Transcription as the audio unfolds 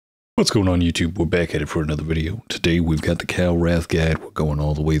What's going on, YouTube? We're back at it for another video. Today we've got the Calrath guide. We're going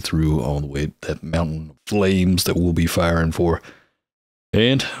all the way through, all the way that mountain of flames that we'll be firing for.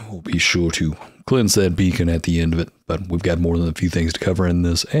 And we'll be sure to cleanse that beacon at the end of it. But we've got more than a few things to cover in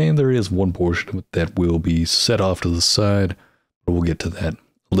this. And there is one portion of it that will be set off to the side. But we'll get to that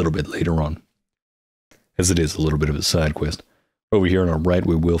a little bit later on, as it is a little bit of a side quest. Over here on our right,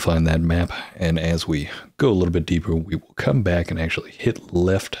 we will find that map. And as we go a little bit deeper, we will come back and actually hit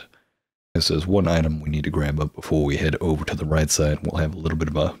left. This is one item we need to grab up before we head over to the right side. We'll have a little bit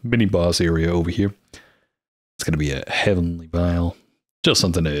of a mini boss area over here. It's going to be a heavenly vial. Just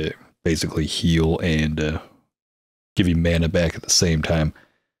something to basically heal and give you mana back at the same time.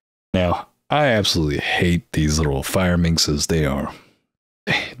 Now, I absolutely hate these little fire minxes. They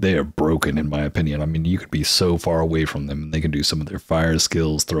are broken in my opinion. I mean, you could be so far away from them and they can do some of their fire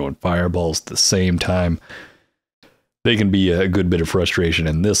skills, throwing fireballs at the same time. They can be a good bit of frustration,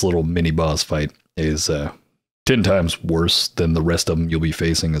 and this little mini boss fight is 10 times worse than the rest of them you'll be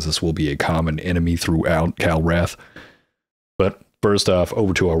facing, as this will be a common enemy throughout Calrath. But first off,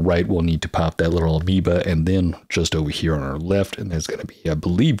 over to our right, we'll need to pop that little amoeba, and then just over here on our left, and there's going to be, I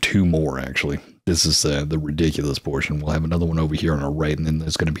believe, 2 more, actually. This is the ridiculous portion. We'll have another one over here on our right, and then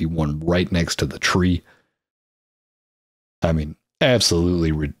there's going to be one right next to the tree. I mean,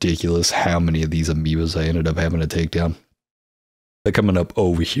 absolutely ridiculous how many of these amoebas I ended up having to take down. They're coming up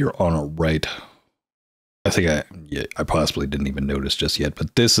over here on our right. I think I possibly didn't even notice just yet,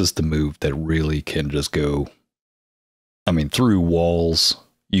 but this is the move that really can just go, I mean, through walls.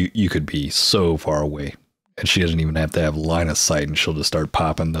 You could be so far away, and she doesn't even have to have line of sight, and she'll just start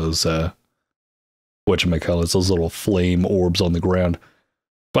popping those, whatchamacallits, those little flame orbs on the ground.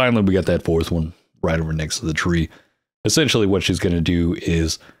 Finally, we got that 4th one right over next to the tree. Essentially, what she's going to do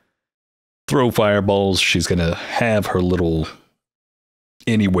is throw fireballs. She's going to have her little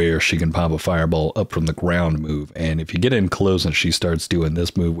anywhere she can pop a fireball up from the ground move. And if you get in close and she starts doing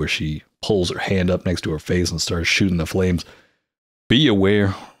this move where she pulls her hand up next to her face and starts shooting the flames, be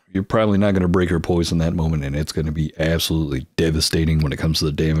aware, you're probably not going to break her poise in that moment, and it's going to be absolutely devastating when it comes to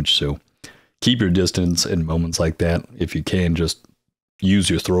the damage. So keep your distance in moments like that. If you can, just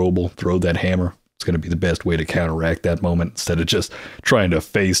use your throwable, throw that hammer. It's going to be the best way to counteract that moment. Instead of just trying to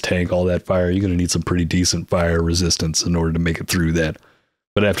face tank all that fire, you're going to need some pretty decent fire resistance in order to make it through that.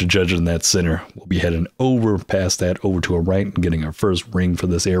 But after judging that center, we'll be heading over past that, over to our right, and getting our first ring for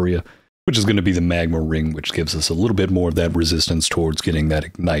this area, which is going to be the magma ring, which gives us a little bit more of that resistance towards getting that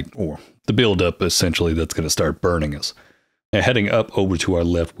ignite, or the build-up, essentially, that's going to start burning us. Now, heading up over to our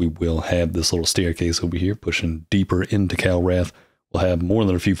left, we will have this little staircase over here, pushing deeper into Calrath. We'll have more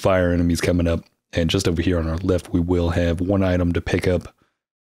than a few fire enemies coming up. And just over here on our left, we will have one item to pick up. I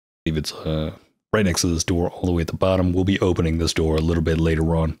believe it's right next to this door, all the way at the bottom. We'll be opening this door a little bit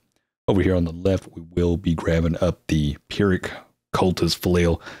later on. Over here on the left, we will be grabbing up the PYRIC CULTIST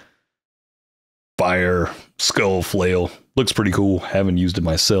flail. Fire skull flail. Looks pretty cool. Haven't used it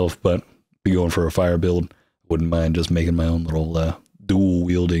myself, but be going for a fire build. Wouldn't mind just making my own little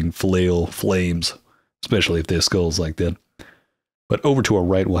dual-wielding flail flames, especially if they're skulls like that. But over to our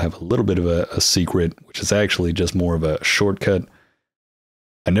right, we'll have a little bit of a secret, which is actually just more of a shortcut.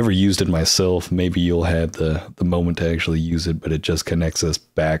 I never used it myself. Maybe you'll have the moment to actually use it, but it just connects us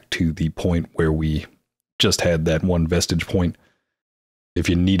back to the point where we just had that one vestige point. If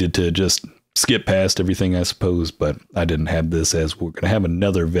you needed to just skip past everything, I suppose, but I didn't have this, as we're going to have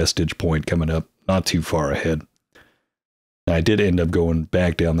another vestige point coming up not too far ahead. Now, I did end up going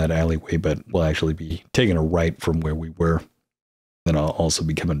back down that alleyway, but we'll actually be taking a right from where we were. Then I'll also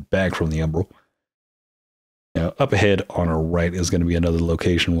be coming back from the umbral. Now, up ahead on our right is going to be another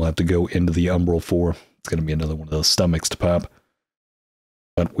location we'll have to go into the umbral for. It's going to be another one of those stomachs to pop.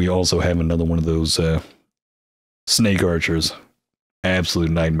 But we also have another one of those snake archers. Absolute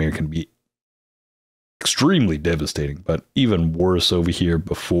nightmare, can be extremely devastating, but even worse over here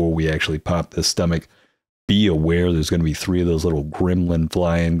before we actually pop this stomach. Be aware there's going to be 3 of those little gremlin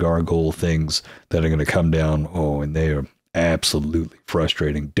flying gargoyle things that are going to come down. Oh, and they are absolutely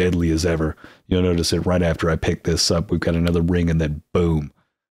frustrating, deadly as ever. You'll notice it right after I pick this up. We've got another ring, and then boom,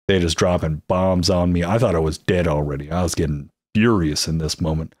 they're just dropping bombs on me. I thought I was dead already. I was getting furious in this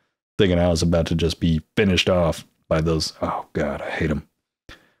moment, thinking I was about to just be finished off by those. Oh god, I hate them.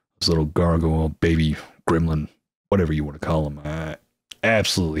 Those little gargoyle, baby gremlin, whatever you want to call them. I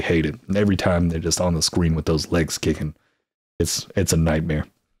absolutely hate it. And every time they're just on the screen with those legs kicking, it's a nightmare.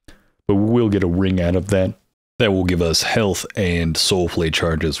 But we'll get a ring out of that. That will give us health and soul flame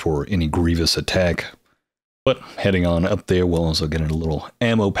charges for any grievous attack. But heading on up there, we'll also get a little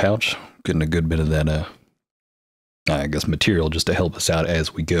ammo pouch, getting a good bit of that I guess, material just to help us out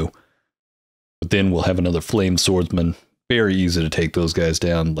as we go. But then we'll have another flame swordsman. Very easy to take those guys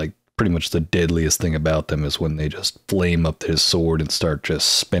down. Like, pretty much the deadliest thing about them is when they just flame up their sword and start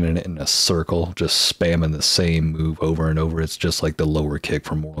just spinning it in a circle, just spamming the same move over and over. It's just like the lower kick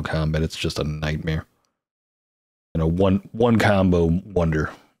from Mortal Kombat. It's just a nightmare. You know, one combo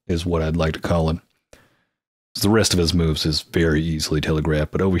wonder is what I'd like to call it. The rest of his moves is very easily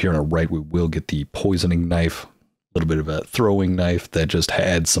telegraphed, but over here on our right we will get the poisoning knife, a little bit of a throwing knife that just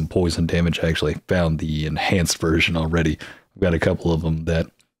adds some poison damage. I actually found the enhanced version already. I've got a couple of them that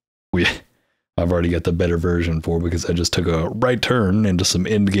I've already got the better version for because I just took a right turn into some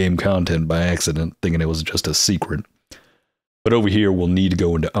end-game content by accident, thinking it was just a secret. But over here, we'll need to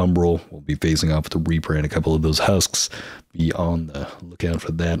go into Umbral. We'll be facing off with the Reaper and a couple of those husks. Be on the lookout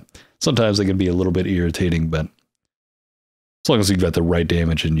for that. Sometimes they can be a little bit irritating, but as long as you've got the right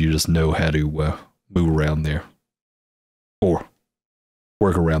damage and you just know how to move around there. Or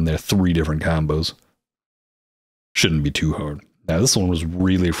work around their 3 different combos. Shouldn't be too hard. Now, this one was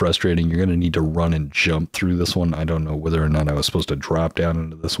really frustrating. You're going to need to run and jump through this one. I don't know whether or not I was supposed to drop down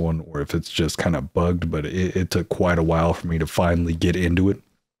into this one or if it's just kind of bugged, but it took quite a while for me to finally get into it.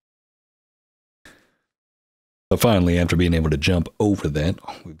 But finally, after being able to jump over that,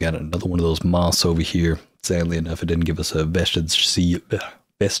 we've got another one of those moths over here. Sadly enough, it didn't give us a vestige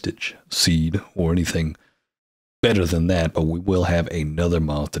seed or anything better than that, but we will have another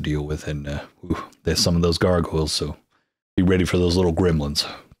moth to deal with, and there's some of those gargoyles, so be ready for those little gremlins.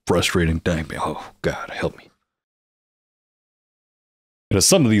 Frustrating nightmare. Oh, God, help me. And at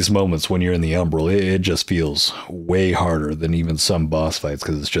some of these moments when you're in the Umbral, it just feels way harder than even some boss fights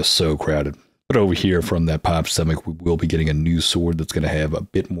because it's just so crowded. But over here from that pop stomach, we will be getting a new sword that's going to have a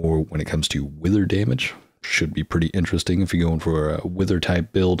bit more when it comes to wither damage. Should be pretty interesting if you're going for a wither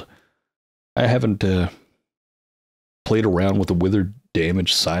type build. I haven't played around with the wither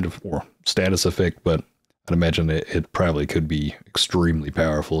damage side of or status effect, but I'd imagine it probably could be extremely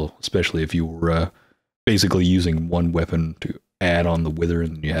powerful, especially if you were basically using one weapon to add on the wither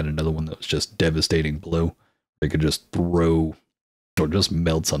and you had another one that was just devastating blow. They could just throw or just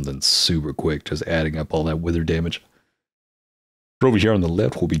melt something super quick, just adding up all that wither damage. But over here on the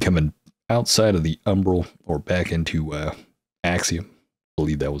left, we'll be coming outside of the Umbral or back into Axiom. I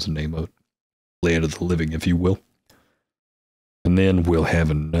believe that was the name of it. Land of the Living, if you will. And then we'll have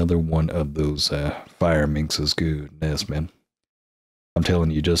another one of those fire minxes. Goodness, man. I'm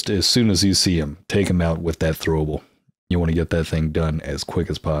telling you, just as soon as you see them, take them out with that throwable. You want to get that thing done as quick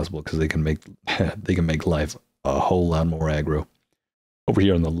as possible because they can make life a whole lot more aggro. Over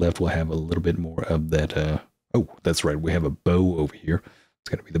here on the left, we'll have a little bit more of that. Oh, that's right. We have a bow over here. It's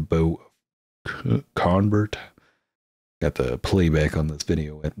going to be the bow of Convert. Got the playback on this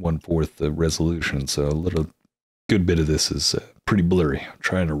video at 1/4 the resolution, so a little good bit of this is pretty blurry. I'm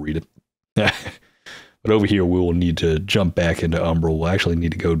trying to read it. But over here, we will need to jump back into Umbral. We'll actually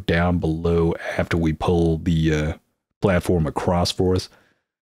need to go down below after we pull the platform across for us.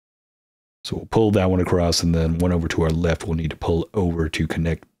 So we'll pull that one across, and then one over to our left, we'll need to pull over to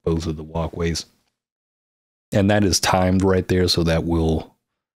connect both of the walkways. And that is timed right there, so that will...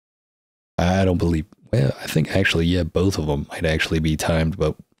 I don't believe... Well, I think actually, yeah, both of them might actually be timed,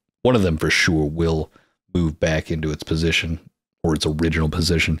 but one of them for sure will move back into its position, or its original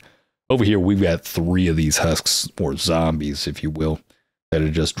position. Over here, we've got 3 of these husks, or zombies, if you will, that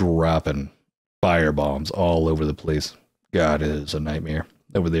are just dropping fire bombs all over the place. God, it is a nightmare.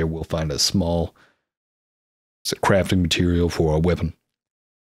 Over there, we'll find a small crafting material for our weapon.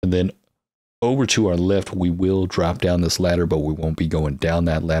 And then over to our left, we will drop down this ladder, but we won't be going down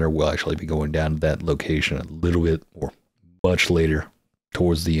that ladder. We'll actually be going down to that location a little bit, or much later,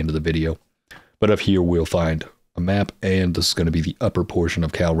 towards the end of the video. But up here, we'll find a map, and this is going to be the upper portion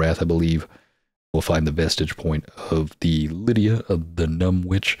of Calrath, I believe. We'll find the vestige point of the Lydia, of the NUMB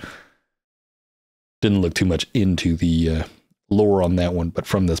witch. Didn't look too much into the lore on that one, but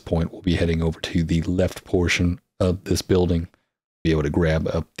from this point, we'll be heading over to the left portion of this building. Be able to grab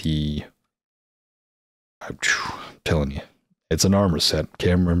up the... I'm telling you, it's an armor set.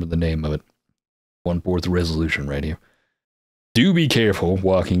 Can't remember the name of it. 1/4 resolution right here. Do be careful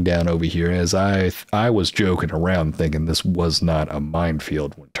walking down over here, as I was joking around thinking this was not a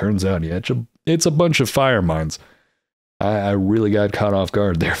minefield. When it turns out, yeah, it's a bunch of fire mines. I really got caught off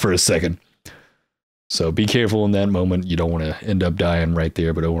guard there for a second. So be careful in that moment. You don't want to end up dying right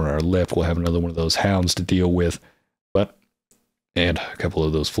there. But over on our left, we'll have another one of those hounds to deal with. And a couple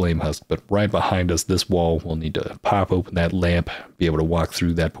of those flame husks. But right behind us, this wall, we'll need to pop open that lamp, be able to walk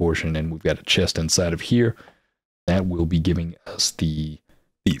through that portion. And we've got a chest inside of here. That will be giving us the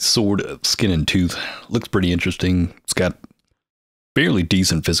sword of skin and tooth. Looks pretty interesting. It's got fairly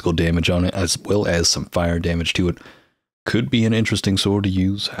decent physical damage on it, as well as some fire damage to it. Could be an interesting sword to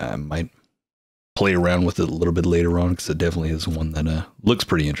use. I might play around with it a little bit later on, because it definitely is one that looks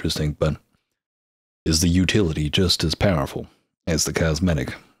pretty interesting, but is the utility just as powerful as the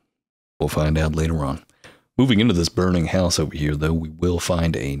cosmetic? We'll find out later on. Moving into this burning house over here, though, we will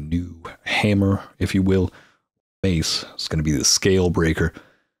find a new hammer, if you will. Mace. It's going to be the scale breaker.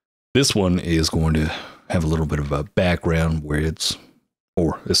 This one is going to have a little bit of a background where it's,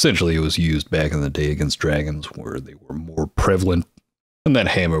 or essentially it was used back in the day against dragons where they were more prevalent. And that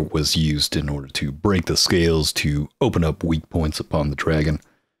hammer was used in order to break the scales to open up weak points upon the dragon.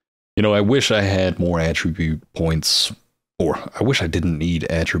 You know, I wish I had more attribute points, or I wish I didn't need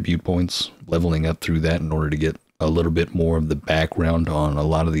attribute points leveling up through that in order to get a little bit more of the background on a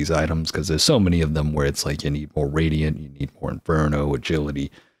lot of these items, because there's so many of them where it's like you need more radiant, you need more inferno, agility, you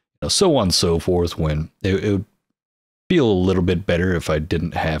know, so on and so forth, when it would feel a little bit better if I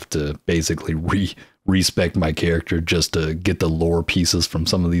didn't have to basically respec my character just to get the lore pieces from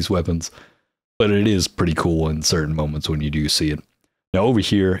some of these weapons. But it is pretty cool in certain moments when you do see it. Now over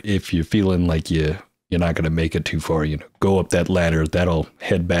here, if you're feeling like you're not going to make it too far, you know, go up that ladder. That'll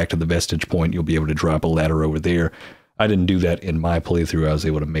head back to the vestige point. You'll be able to drop a ladder over there. I didn't do that in my playthrough. I was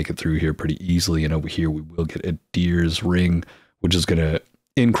able to make it through here pretty easily. And over here, we will get ADYR'S ring, which is going to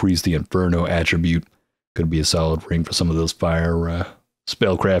increase the Inferno attribute. Could be a solid ring for some of those fire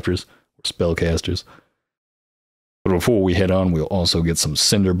spellcrafters or spellcasters. But before we head on, we'll also get some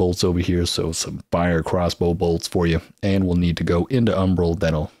cinder bolts over here. So some fire crossbow bolts for you. And we'll need to go into Umbral.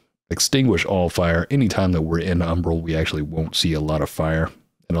 That'll extinguish all fire. Anytime that we're in Umbral, we actually won't see a lot of fire.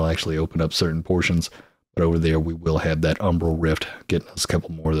 It'll actually open up certain portions. But over there, we will have that Umbral rift, getting us a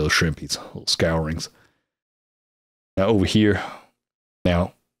couple more of those shrimpies, little scourings. Now over here,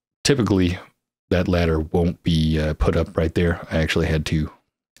 now typically that ladder won't be put up right there. I actually had to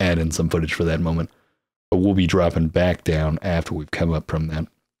add in some footage for that moment. But we'll be dropping back down after we've come up from that.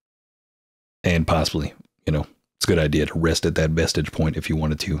 And possibly, you know, it's a good idea to rest at that vestige point if you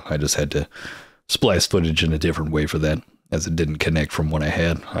wanted to. I just had to splice footage in a different way for that, as it didn't connect from what I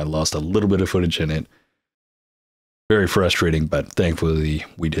had. I lost a little bit of footage in it. Very frustrating, but thankfully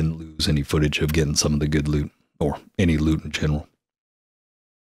we didn't lose any footage of getting some of the good loot, or any loot in general.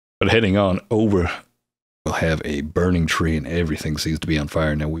 But heading on over, we'll have a burning tree and everything seems to be on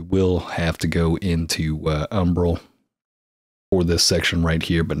fire. Now we will have to go into Umbral for this section right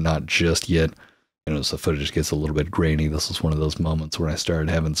here, but not just yet. You know, as the footage gets a little bit grainy, this is one of those moments where I started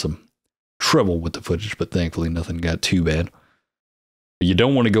having some trouble with the footage, but thankfully nothing got too bad. But you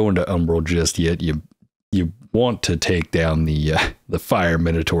don't want to go into Umbral just yet. You want to take down the fire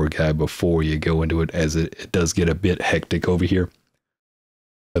minotaur guy before you go into it, as it does get a bit hectic over here.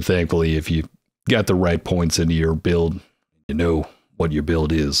 But thankfully, if you got the right points into your build, you know what your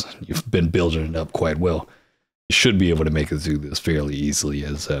build is, you've been building it up quite well, you should be able to make it through this fairly easily,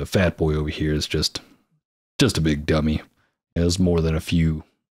 as Fat Boy over here is just a big dummy. There's more than a few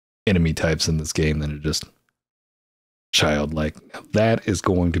enemy types in this game that are just childlike. Now, that is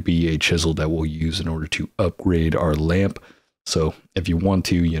going to be a chisel that we'll use in order to upgrade our lamp. So if you want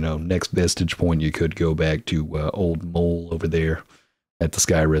to, you know, next vestige point, you could go back to Old Mole over there at the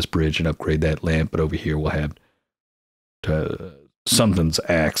Skyres Bridge and upgrade that lamp. But over here we'll have something's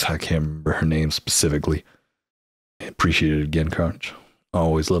axe. I can't remember her name specifically. Appreciate it again, Carnage.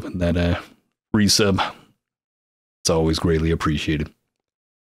 Always loving that resub. It's always greatly appreciated.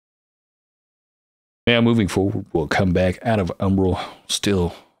 Now moving forward, we'll come back out of Umbral.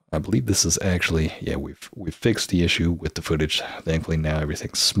 Still, I believe this is actually, yeah, we've fixed the issue with the footage. Thankfully now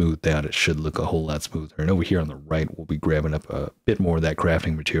everything's smoothed out. It should look a whole lot smoother. And over here on the right, we'll be grabbing up a bit more of that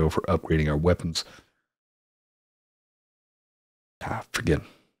crafting material for upgrading our weapons. Forget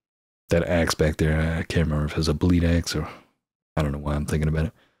that axe back there. I can't remember if it's a bleed axe or I don't know why I'm thinking about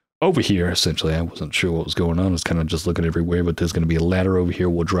it. Over here, essentially, I wasn't sure what was going on. I was kind of just looking everywhere, but there's going to be a ladder over here.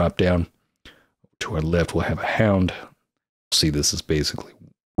 We'll drop down. To our left, we'll have a hound. See, this is basically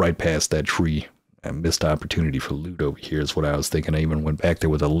right past that tree. A missed opportunity for loot over here is what I was thinking. I even went back there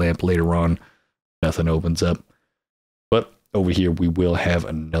with a lamp later on. Nothing opens up. But over here, we will have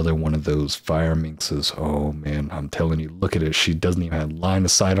another one of those fire minxes. Oh, man, I'm telling you, look at it. She doesn't even have line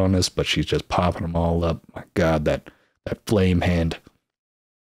of sight on this, but she's just popping them all up. My God, that flame hand.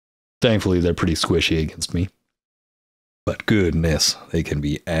 Thankfully, they're pretty squishy against me. But goodness, they can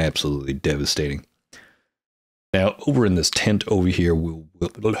be absolutely devastating. Now, over in this tent over here, we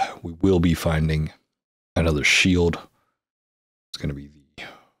will be finding another shield. It's going to be the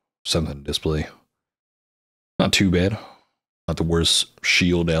something display. Not too bad. Not the worst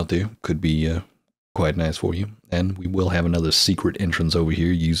shield out there. Could be Quite nice for you. And we will have another secret entrance over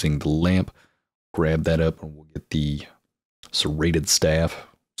here using the lamp. Grab that up and we'll get the serrated staff.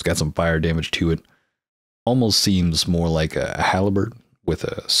 It's got some fire damage to it. Almost seems more like a halberd with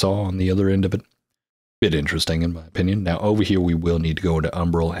a saw on the other end of it. Bit interesting in my opinion. Now over here we will need to go into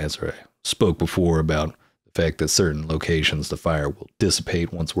Umbral, as I spoke before about the fact that certain locations the fire will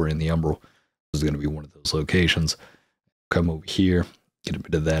dissipate once we're in the Umbral. This is going to be one of those locations. Come over here, get a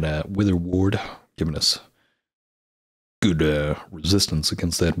bit of that wither ward, giving us good resistance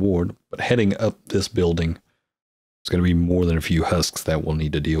against that ward. But heading up this building, it's going to be more than a few husks that we'll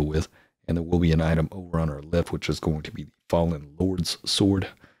need to deal with. And there will be an item over on our left, which is going to be the Fallen Lord's Sword.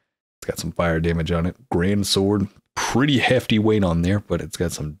 It's got some fire damage on it. Grand Sword, pretty hefty weight on there, but it's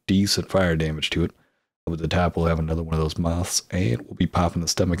got some decent fire damage to it. Over the top, we'll have another one of those moths, and we'll be popping the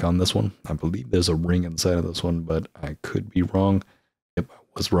stomach on this one. I believe there's a ring inside of this one, but I could be wrong. If I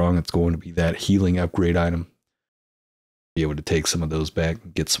was wrong, it's going to be that healing upgrade item. Be able to take some of those back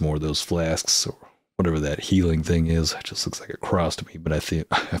and get some more of those flasks, or whatever that healing thing is. It just looks like a cross to me, but I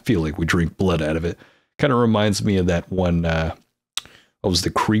feel like we drink blood out of it. Kind of reminds me of that one, what was the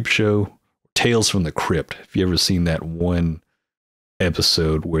Creep Show? Tales from the Crypt. Have you ever seen that one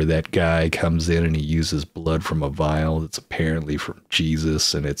episode where that guy comes in and he uses blood from a vial that's apparently from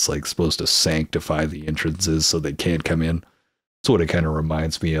Jesus, and it's like supposed to sanctify the entrances so they can't come in? That's what it kind of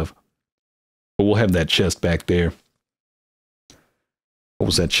reminds me of. But we'll have that chest back there. What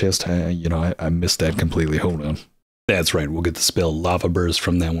was that chest? I missed that completely. Hold on. That's right. We'll get the spell Lava Burst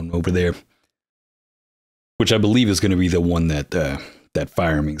from that one over there, which I believe is going to be the one that that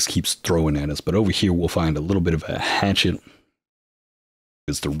Fire Minx keeps throwing at us. But over here we'll find a little bit of a hatchet.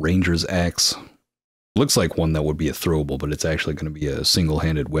 It's the Ranger's Axe. Looks like one that would be a throwable, but it's actually going to be a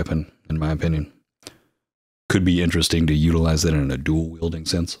single-handed weapon, in my opinion. Could be interesting to utilize that in a dual-wielding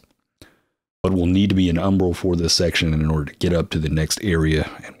sense. But we'll need to be in Umbral for this section in order to get up to the next area,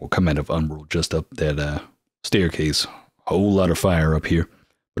 and we'll come out of Umbral just up that staircase. Whole lot of fire up here.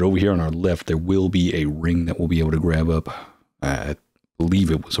 But over here on our left, there will be a ring that we'll be able to grab up. I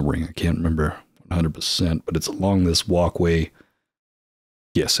believe it was a ring. I can't remember 100%, but it's along this walkway.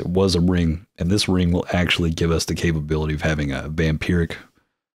 Yes, it was a ring, and this ring will actually give us the capability of having a vampiric,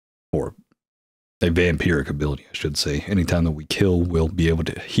 or a vampiric ability, I should say. Anytime that we kill, we'll be able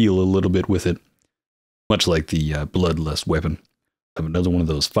to heal a little bit with it, much like the Bloodlust weapon. I have another one of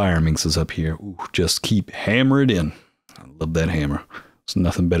those Fire Minxes up here. Ooh, just keep hammer it in. I love that hammer. There's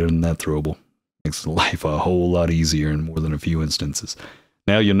nothing better than that throwable. Makes life a whole lot easier in more than a few instances.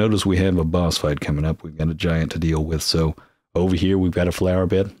 Now you'll notice we have a boss fight coming up. We've got a giant to deal with, so over here we've got a flower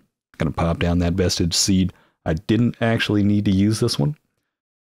bed. Gonna pop down that vestige seed. I didn't actually need to use this one.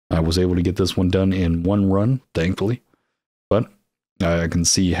 I was able to get this one done in one run, thankfully. But I can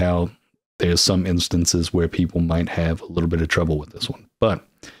see how there's some instances where people might have a little bit of trouble with this one. But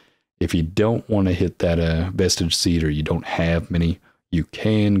if you don't want to hit that vestige seed, or you don't have many, you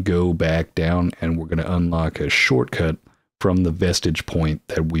can go back down, and we're going to unlock a shortcut from the vestige point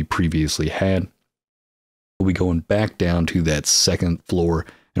that we previously had. We'll be going back down to that second floor,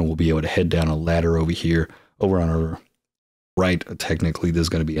 and we'll be able to head down a ladder over here. Over on our right, technically, there's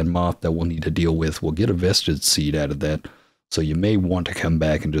going to be a moth that we'll need to deal with. We'll get a vestige seed out of that, so you may want to come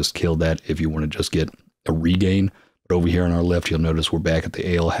back and just kill that if you want to just get a regain. But over here on our left, you'll notice we're back at the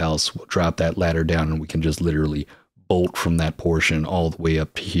ale house. We'll drop that ladder down, and we can just literally bolt from that portion all the way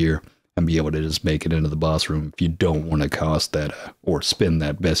up to here and be able to just make it into the boss room if you don't want to cost that or spend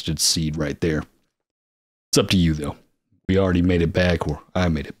that vestige seed right there. It's up to you, though. We already made it back, or I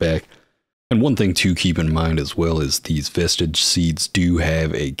made it back. And one thing to keep in mind as well is these vestige seeds do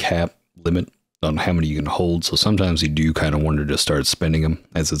have a cap limit on how many you can hold, so sometimes you do kind of wonder to start spending them,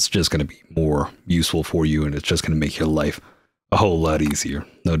 as it's just going to be more useful for you, and it's just going to make your life a whole lot easier.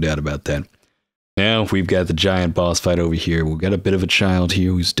 No doubt about that. Now, we've got the giant boss fight over here. We've got a bit of a child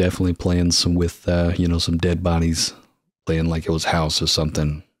here who's definitely playing some with, some dead bodies, playing like it was House or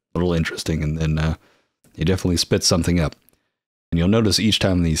something. A little interesting, and then he definitely spits something up. And you'll notice each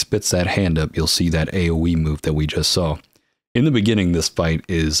time he spits that hand up, you'll see that AoE move that we just saw. In the beginning, this fight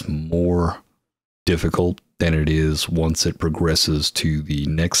is more difficult than it is once it progresses to the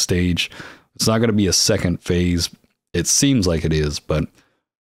next stage. It's not going to be a second phase. It seems like it is, but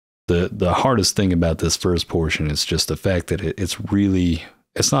the hardest thing about this first portion is just the fact that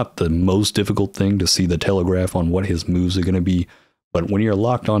it's not the most difficult thing to see the telegraph on what his moves are going to be, but when you're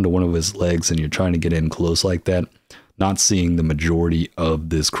locked onto one of his legs and you're trying to get in close like that, not seeing the majority of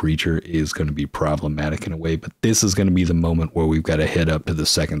this creature is going to be problematic in a way. But this is going to be the moment where we've got to head up to the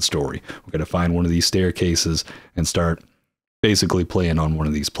second story. We're going to find one of these staircases and start basically playing on one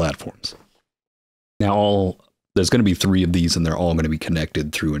of these platforms. Now there's going to be 3 of these, and they're all going to be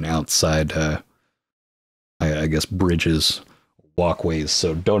connected through an outside, I guess, bridges, walkways,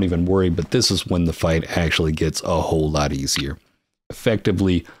 so don't even worry, but this is when the fight actually gets a whole lot easier.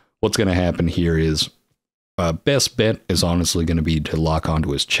 Effectively, what's going to happen here is, best bet is honestly going to be to lock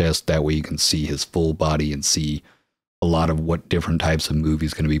onto his chest, that way you can see his full body and see a lot of what different types of move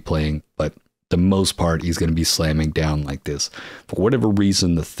he's going to be playing, but the most part he's going to be slamming down like this. For whatever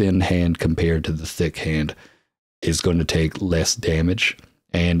reason, the thin hand compared to the thick hand is going to take less damage,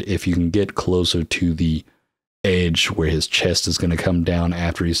 and if you can get closer to the edge where his chest is going to come down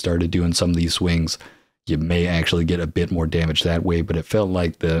after he started doing some of these swings, you may actually get a bit more damage that way, but it felt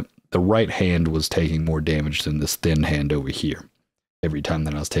like the right hand was taking more damage than this thin hand over here every time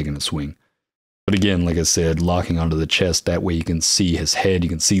that I was taking a swing. But again, like I said, locking onto the chest, that way you can see his head. You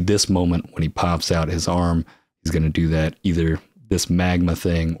can see this moment when he pops out his arm, he's going to do that, either this magma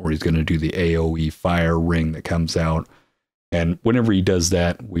thing or he's going to do the AoE fire ring that comes out. And whenever he does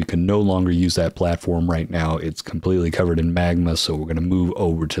that, we can no longer use that platform right now. It's completely covered in magma, so we're going to move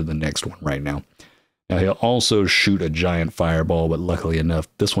over to the next one right now. Now, he'll also shoot a giant fireball, but luckily enough,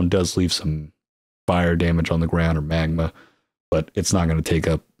 this one does leave some fire damage on the ground or magma, but it's not going to take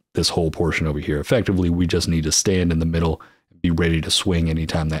up this whole portion over here. Effectively, we just need to stand in the middle and be ready to swing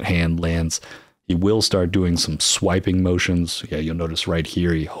anytime that hand lands. He will start doing some swiping motions. Yeah, you'll notice right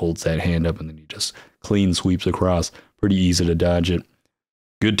here, he holds that hand up and then he just clean sweeps across. Pretty easy to dodge it.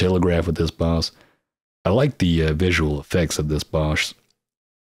 Good telegraph with this boss. I like the visual effects of this boss,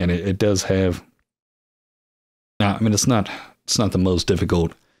 and it does have. Now, I mean, it's not the most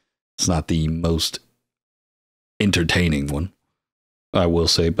difficult. It's not the most entertaining one, I will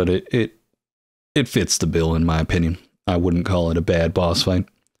say, but it fits the bill in my opinion. I wouldn't call it a bad boss fight.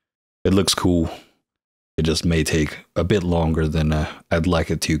 It looks cool. It just may take a bit longer than I'd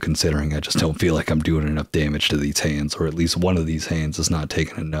like it to, considering I just don't feel like I'm doing enough damage to these hands, or at least one of these hands is not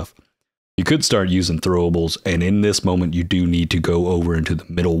taking enough. You could start using throwables, and in this moment you do need to go over into the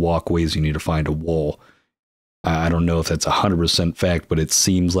middle walkways. You need to find a wall. I don't know if that's 100% fact, but it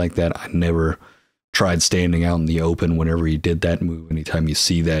seems like that. I never tried standing out in the open whenever he did that move. Anytime you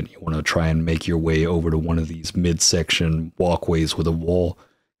see that, you want to try and make your way over to one of these midsection walkways with a wall,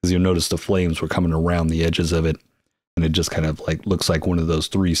 because you'll notice the flames were coming around the edges of it, and it just kind of like looks like one of those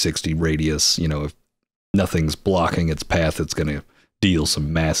 360 radius. You know, if nothing's blocking its path, it's going to deal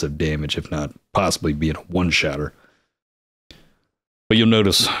some massive damage, if not possibly being a one-shotter. But you'll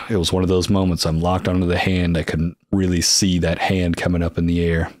notice it was one of those moments I'm locked onto the hand. I couldn't really see that hand coming up in the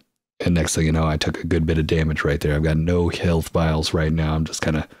air. And next thing you know, I took a good bit of damage right there. I've got no health vials right now. I'm just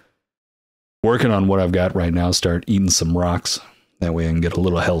kind of working on what I've got right now. Start eating some rocks. That way I can get a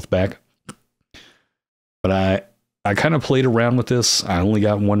little health back. But I kind of played around with this. I only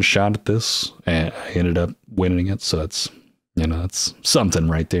got one shot at this, and I ended up winning it. So that's, you know, that's something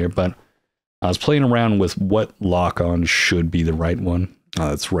right there. But I was playing around with what lock-on should be the right one.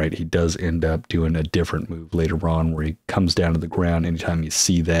 That's right, he does end up doing a different move later on where he comes down to the ground. Anytime you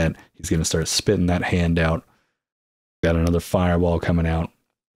see that, he's going to start spitting that hand out. Got another fireball coming out.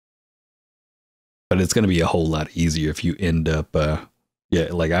 But it's going to be a whole lot easier if you end up, yeah,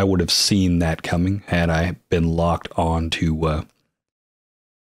 like I would have seen that coming had I been locked on to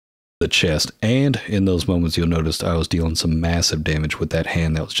the chest. And in those moments, you'll notice I was dealing some massive damage with that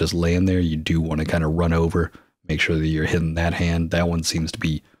hand that was just laying there. You do want to kind of run over, make sure that you're hitting that hand. That one seems to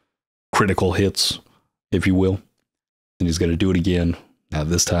be critical hits, if you will. And he's going to do it again. Now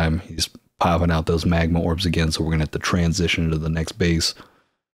this time, he's popping out those magma orbs again, so we're going to have to transition to the next base,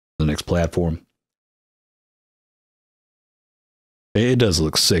 the next platform. It does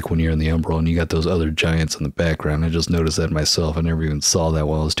look sick when you're in the Umbral and you got those other giants in the background. I just noticed that myself. I never even saw that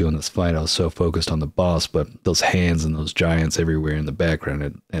while I was doing this fight. I was so focused on the boss, but those hands and those giants everywhere in the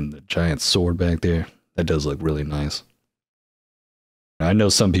background and the giant sword back there, that does look really nice. I know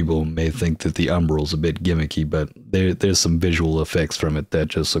some people may think that the Umbral's a bit gimmicky, but there's some visual effects from it that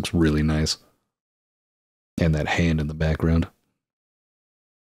just looks really nice. And that hand in the background.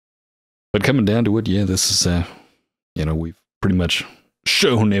 But coming down to it, yeah, this is, you know, we've pretty much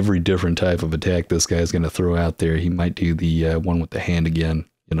shown every different type of attack this guy's going to throw out there. He might do the one with the hand again.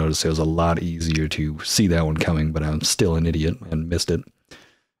 You'll notice it was a lot easier to see that one coming, but I'm still an idiot and missed it.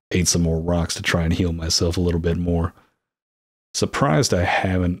 Ate some more rocks to try and heal myself a little bit more. Surprised I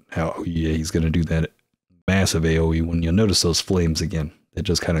haven't. Oh yeah, he's going to do that massive AoE when you'll notice those flames again. They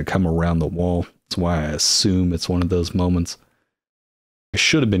just kind of come around the wall. That's why I assume it's one of those moments. I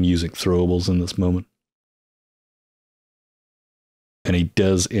should have been using throwables in this moment. And he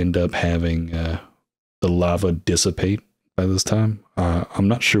does end up having the lava dissipate. by this time. I'm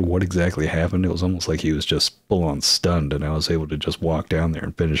not sure what exactly happened. It was almost like he was just full on stunned, and I was able to just walk down there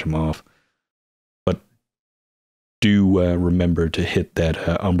and finish him off. But do remember to hit that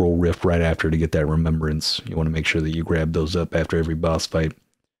Umbral Rift right after to get that remembrance. You want to make sure that you grab those up after every boss fight.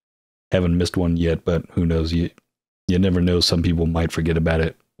 Haven't missed one yet, but who knows? You never know. Some people might forget about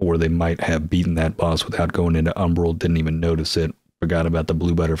it, or they might have beaten that boss without going into Umbral, didn't even notice it, forgot about the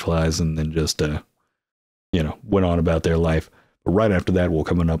blue butterflies, and then just, went on about their life. But right after that, we're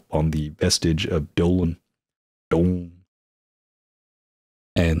coming up on the Vestige of Dolan. And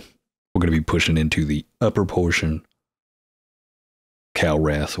we're going to be pushing into the upper portion,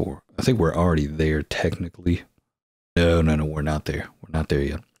 Calrath, or I think we're already there technically. No, we're not there. We're not there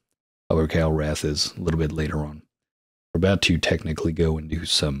yet. Upper Calrath is a little bit later on. We're about to technically go and do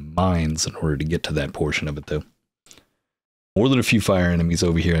some mines in order to get to that portion of it, though. More than a few fire enemies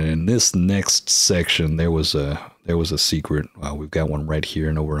over here, and in this next section, there was a secret. We've got one right here,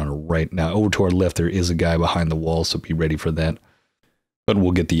 and over on our right. Now, over to our left, there is a guy behind the wall, so be ready for that. But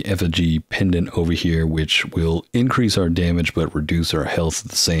we'll get the effigy pendant over here, which will increase our damage, but reduce our health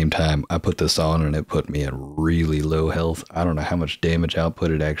at the same time. I put this on, and it put me at really low health. I don't know how much damage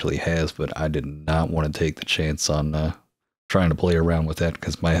output it actually has, but I did not want to take the chance on trying to play around with that,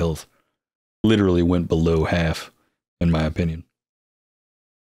 because my health literally went below half, in my opinion.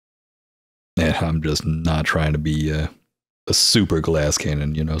 And I'm just not trying to be a super glass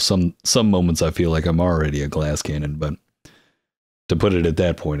cannon. You know, some moments I feel like I'm already a glass cannon, but to put it at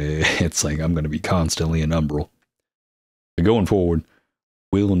that point, it's like I'm going to be constantly an Umbral. But going forward,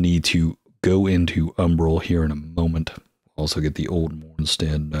 we'll need to go into Umbral here in a moment. Also get the old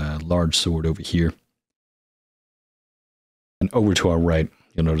Mornstead large sword over here. And over to our right,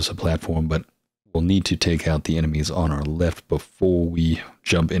 you'll notice a platform, but we'll need to take out the enemies on our left before we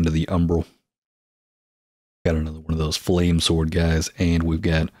jump into the Umbral. Got another one of those flame sword guys, and we've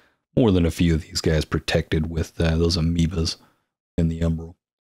got more than a few of these guys protected with those amoebas in the Umbral.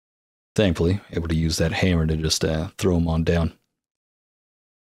 Thankfully, able to use that hammer to just throw them on down.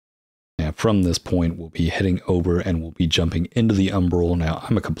 Now, from this point, we'll be heading over and we'll be jumping into the Umbral. Now,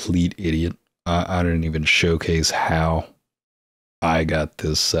 I'm a complete idiot. I didn't even showcase how I got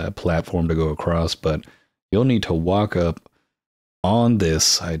this platform to go across, but you'll need to walk up on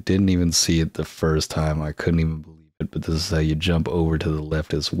this. I didn't even see it the first time. I couldn't even believe it, but this is how you jump over to the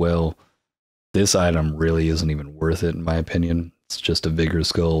left as well. This item really isn't even worth it, in my opinion. It's just a vigor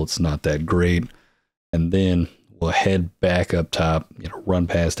skull. It's not that great. And then we'll head back up top, run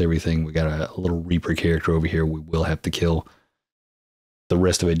past everything. We got a little Reaper character over here we will have to kill. The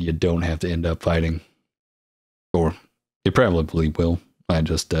rest of it, you don't have to end up fighting. Or you probably will. I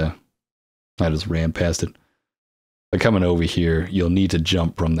just ran past it. But coming over here, you'll need to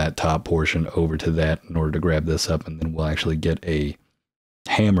jump from that top portion over to that in order to grab this up, and then we'll actually get a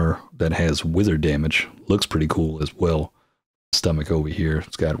hammer that has wither damage. Looks pretty cool as well. Stomach over here,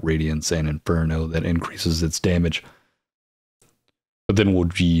 it's got Radiance and Inferno that increases its damage. But then we'll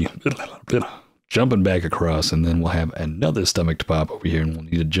be jumping back across, and then we'll have another stomach to pop over here, and we'll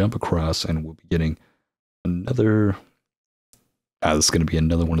need to jump across, and we'll be getting another... this is going to be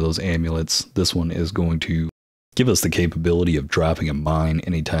another one of those amulets. This one is going to give us the capability of dropping a mine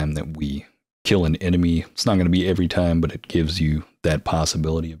anytime that we kill an enemy. It's not going to be every time, but it gives you that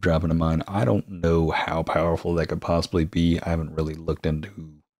possibility of dropping a mine. I don't know how powerful that could possibly be. I haven't really looked into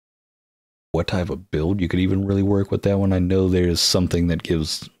what type of build you could even really work with that one. I know there's something that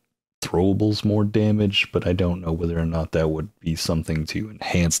gives throwables more damage, but I don't know whether or not that would be something to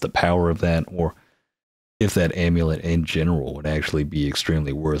enhance the power of that, or if that amulet in general would actually be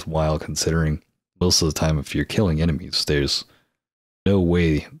extremely worthwhile, considering most of the time if you're killing enemies, there's no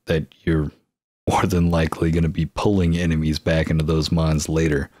way that you're more than likely going to be pulling enemies back into those mines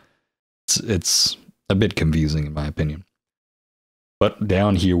later. It's a bit confusing in my opinion. But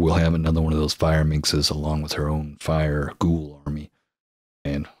down here we'll have another one of those fire minxes along with her own fire ghoul army.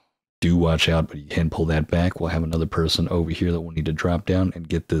 And do watch out, but you can pull that back. We'll have another person over here that will need to drop down and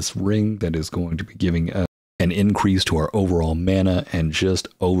get this ring that is going to be giving us an increase to our overall mana. And just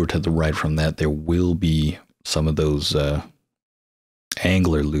over to the right from that, there will be some of those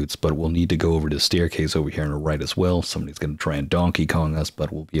angler loots, but we'll need to go over to the staircase over here on the right as well. Somebody's going to try and Donkey Kong us,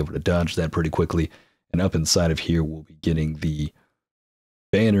 but we'll be able to dodge that pretty quickly. And up inside of here, we'll be getting the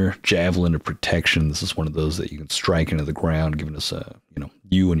banner javelin of protection. This is one of those that you can strike into the ground, giving us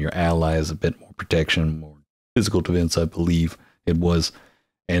you and your allies a bit more protection, more physical defense, I believe it was.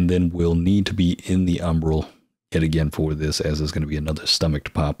 And then we'll need to be in the Umbral yet again for this, as there's going to be another stomach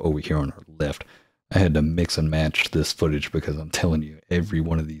to pop over here on our left. I had to mix and match this footage because I'm telling you, every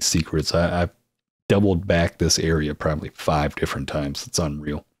one of these secrets, I doubled back this area probably 5 different times. It's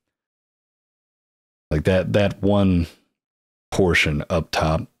unreal. Like that one portion up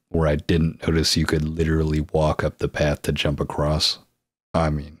top where I didn't notice you could literally walk up the path to jump across. I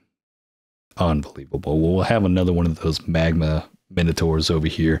mean, unbelievable. We'll have another one of those magma minotaurs over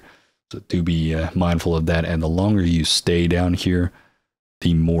here, so do be mindful of that. And the longer you stay down here,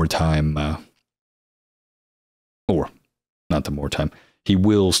 the more time, or not the more time, he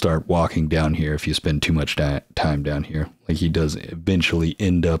will start walking down here if you spend too much time down here. Like, he does eventually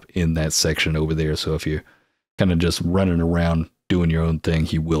end up in that section over there, so if you're kind of just running around doing your own thing,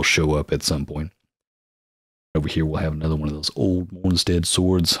 he will show up at some point. Over here we'll have another one of those old Mornstead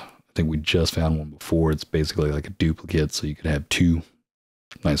swords. I think we just found one before. It's basically like a duplicate, so you could have 2.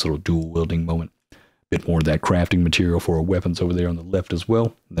 Nice little dual wielding moment. A bit more of that crafting material for our weapons over there on the left as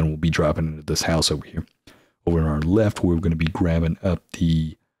well. And then we'll be dropping into this house over here. Over on our left, we're going to be grabbing up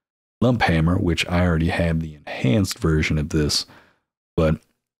the lump hammer, which I already have the enhanced version of this, but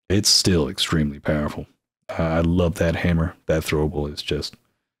it's still extremely powerful. I love that hammer. That throwable is just,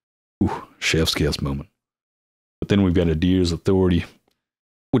 chef's kiss moment. But then we've got ADYR'S Authority,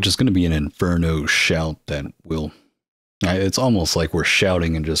 which is going to be an Inferno shout that will... It's almost like we're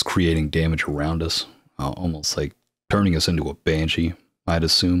shouting and just creating damage around us. Almost like turning us into a banshee, I'd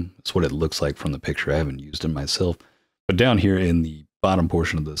assume. That's what it looks like from the picture. I haven't used it myself. But down here in the bottom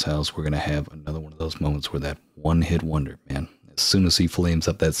portion of this house, we're going to have another one of those moments where that one-hit wonder, man. As soon as he flames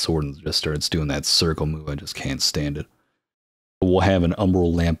up that sword and just starts doing that circle move, I just can't stand it. But we'll have an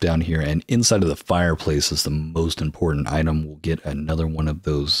umbral lamp down here, and inside of the fireplace is the most important item. We'll get another one of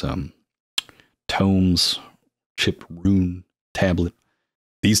those tomes, chipped rune tablet.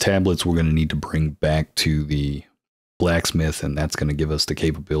 These tablets we're going to need to bring back to the blacksmith, and that's going to give us the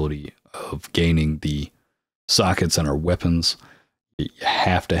capability of gaining the sockets on our weapons. You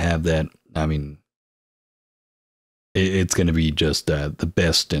have to have that. I mean, it's going to be just the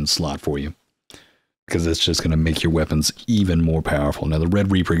best in slot for you, because it's just going to make your weapons even more powerful. Now, the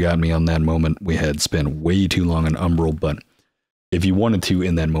Red Reaper got me on that moment. We had spent way too long on Umbral, but if you wanted to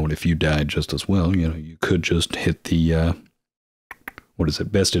in that moment, if you died just as well, you know, you could just hit the,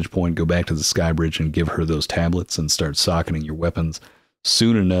 Vestige point, go back to the Sky Bridge and give her those tablets and start socketing your weapons.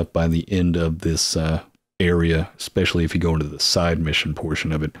 Soon enough, by the end of this area, especially if you go into the side mission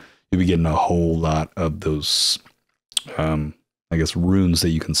portion of it, you'll be getting a whole lot of those, runes that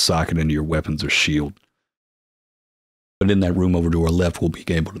you can socket into your weapons or shield. But in that room over to our left, we'll be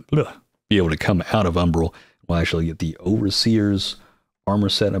able to come out of Umbral. We'll actually get the Overseer's armor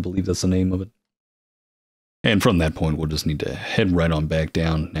set, I believe that's the name of it. And from that point, we'll just need to head right on back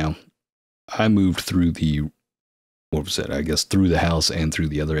down. Now, I moved through the, through the house and through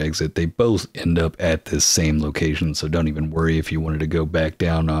the other exit. They both end up at this same location, so don't even worry if you wanted to go back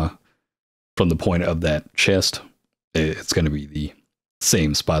down from the point of that chest. It's going to be the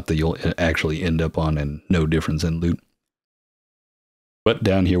same spot that you'll actually end up on, and no difference in loot. But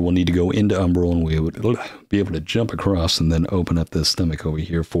down here, we'll need to go into Umbral, and we would be able to jump across and then open up this stomach over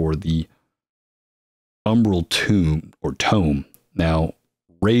here for the Umbral tomb, or tome. Now,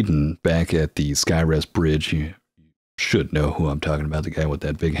 Raiden, back at the Skyrest Bridge, you should know who I'm talking about, the guy with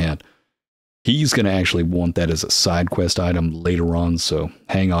that big hat. He's going to actually want that as a side quest item later on, so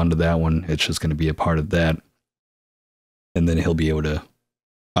hang on to that one. It's just going to be a part of that. And then he'll be able to...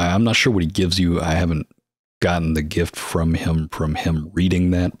 I'm not sure what he gives you. I haven't gotten the gift from him reading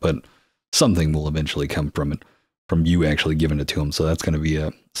that, but something will eventually come from it, from you actually giving it to him. So that's going to be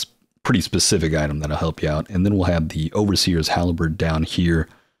a pretty specific item that'll help you out. And then we'll have the Overseer's Halberd down here.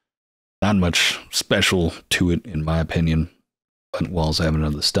 Not much special to it, in my opinion, but we'll also have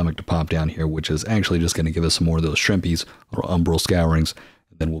another stomach to pop down here, which is actually just going to give us some more of those shrimpies, or umbral scourings.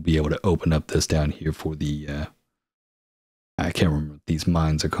 And then we'll be able to open up this down here for the, I can't remember what these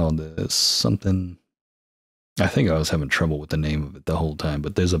mines are called, something... I think I was having trouble with the name of it the whole time,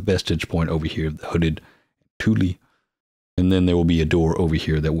 but there's a vestige point over here, the hooded Thule, and then there will be a door over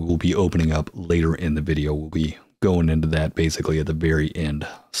here that we will be opening up later in the video. We'll be going into that basically at the very end.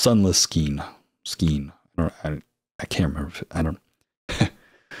 Sunless Skeen. I can't remember.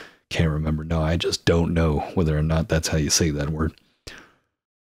 Can't remember. No, I just don't know whether or not that's how you say that word.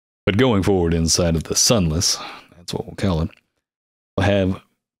 But going forward inside of the Sunless, that's what we'll call it, we'll have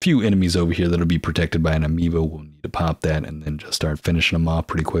few enemies over here that'll be protected by an amiibo. We'll need to pop that and then just start finishing them off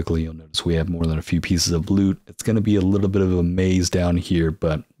pretty quickly. You'll notice we have more than a few pieces of loot. It's going to be a little bit of a maze down here,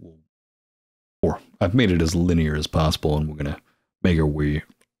 but I've made it as linear as possible, and we're going to make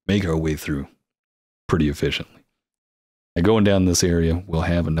our way through pretty efficiently. Now, going down this area, we'll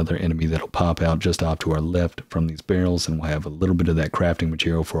have another enemy that'll pop out just off to our left from these barrels, and we'll have a little bit of that crafting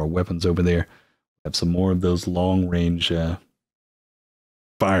material for our weapons over there. Have some more of those long range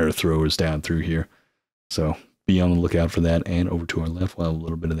fire throwers down through here. So be on the lookout for that. And over to our left, we'll have a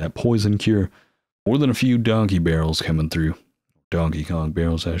little bit of that poison cure. More than a few donkey barrels coming through. Donkey Kong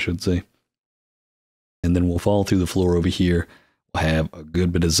barrels, I should say. And then we'll fall through the floor over here. We'll have a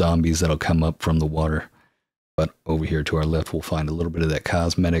good bit of zombies that'll come up from the water. But over here to our left, we'll find a little bit of that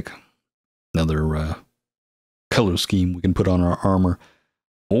cosmetic. Another color scheme we can put on our armor.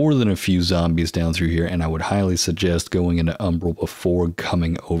 More than a few zombies down through here, and I would highly suggest going into Umbral before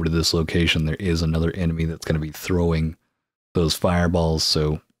coming over to this location. There is another enemy that's going to be throwing those fireballs,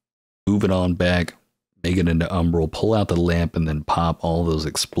 so move it on back, make it into Umbral, pull out the lamp, and then pop all those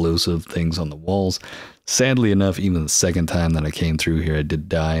explosive things on the walls. Sadly enough, even the second time that I came through here, I did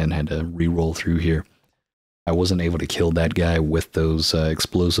die and had to re-roll through here. I wasn't able to kill that guy with those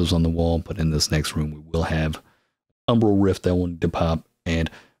explosives on the wall, but in this next room we will have Umbral Rift that will need to pop.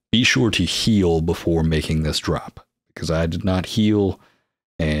 And be sure to heal before making this drop, because I did not heal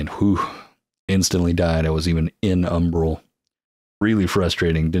and instantly died. I was even in Umbral. Really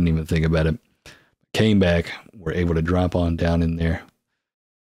frustrating, didn't even think about it. Came back, were able to drop on down in there.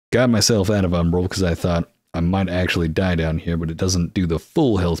 Got myself out of Umbral because I thought I might actually die down here, but it doesn't do the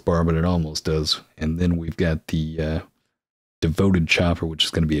full health bar, but it almost does. And then we've got the Devoted Chopper, which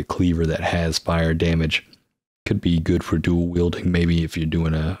is going to be a cleaver that has fire damage. Could be good for dual wielding, maybe if you're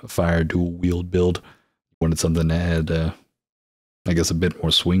doing a fire dual wield build. You wanted something that had, I guess, a bit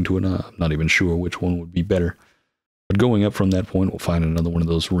more swing to it. I'm not even sure which one would be better. But going up from that point, we'll find another one of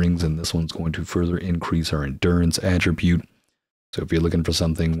those rings, and this one's going to further increase our endurance attribute. So if you're looking for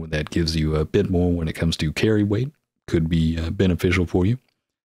something that gives you a bit more when it comes to carry weight, could be beneficial for you.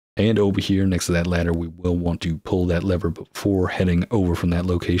 And over here, next to that ladder, we will want to pull that lever before heading over from that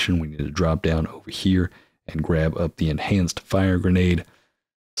location. We need to drop down over here and grab up the enhanced fire grenade.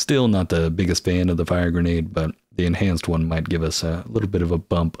 Still not the biggest fan of the fire grenade, but the enhanced one might give us a little bit of a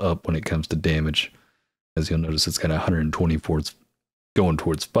bump up when it comes to damage. As you'll notice, it's got 124 going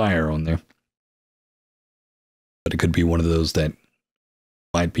towards fire on there. But it could be one of those that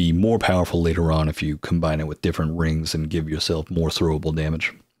might be more powerful later on if you combine it with different rings and give yourself more throwable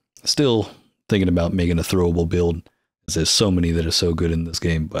damage. Still thinking about making a throwable build, as there's so many that are so good in this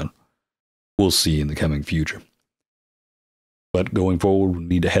game, but we'll see in the coming future. But going forward, we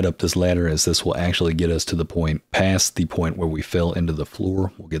need to head up this ladder, as this will actually get us to the point, past the point where we fell into the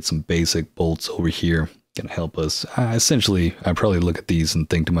floor. We'll get some basic bolts over here. Going to help us. Essentially, I probably look at these and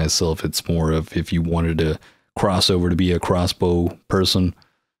think to myself, it's more of if you wanted to cross over to be a crossbow person,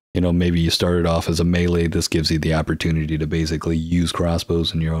 you know, maybe you started off as a melee. This gives you the opportunity to basically use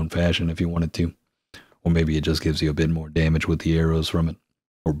crossbows in your own fashion if you wanted to. Or maybe it just gives you a bit more damage with the arrows from it.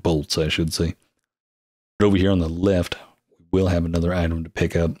 Or bolts, I should say. But over here on the left, we will have another item to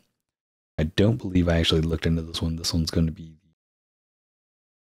pick up. I don't believe I actually looked into this one. This one's going to be...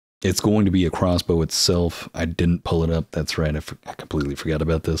 It's going to be a crossbow itself. I didn't pull it up. That's right. I completely forgot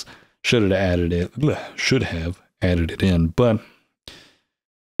about this. Should have added it in, but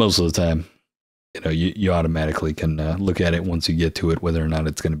most of the time, you know, you automatically can look at it once you get to it, whether or not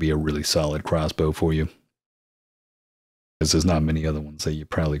it's going to be a really solid crossbow for you. Because there's not many other ones that you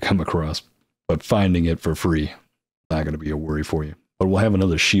probably come across. But finding it for free, not going to be a worry for you. But we'll have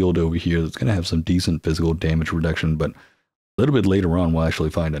another shield over here that's going to have some decent physical damage reduction, but a little bit later on, we'll actually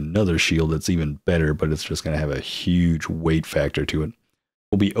find another shield that's even better, but it's just going to have a huge weight factor to it.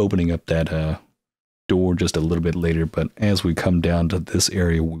 We'll be opening up that door just a little bit later, but as we come down to this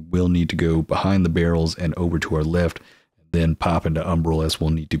area, we will need to go behind the barrels and over to our left, and then pop into Umbral, as we'll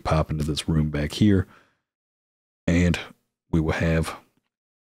need to pop into this room back here. And we will have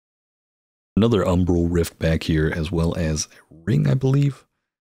another Umbral rift back here, as well as a ring, I believe.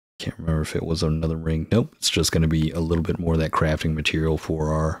 Can't remember if it was another ring. Nope, it's just going to be a little bit more of that crafting material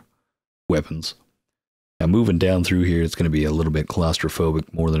for our weapons. Now moving down through here, it's going to be a little bit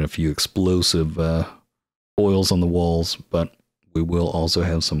claustrophobic, more than a few explosive foils on the walls, but we will also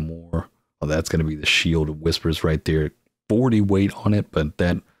have some more. Oh, that's going to be the Shield of Whispers right there. 40 weight on it, but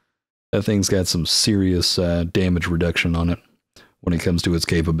that thing's got some serious damage reduction on it when it comes to its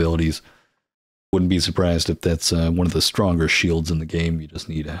capabilities. Wouldn't be surprised if that's one of the stronger shields in the game. You just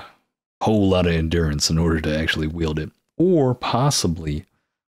need a whole lot of endurance in order to actually wield it. Or possibly a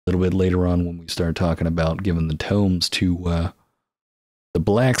little bit later on when we start talking about giving the tomes to the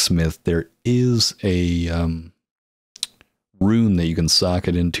blacksmith, there is a rune that you can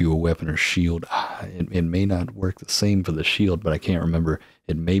socket into a weapon or shield. It may not work the same for the shield, but I can't remember.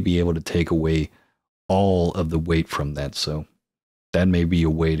 It may be able to take away all of the weight from that, so that may be a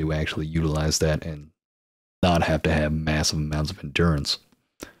way to actually utilize that and not have to have massive amounts of endurance.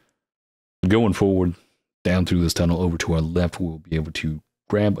 Going forward, down through this tunnel over to our left, we'll be able to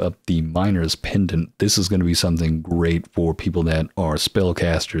grab up the Miner's Pendant. This is going to be something great for people that are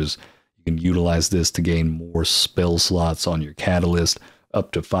spellcasters. You can utilize this to gain more spell slots on your catalyst,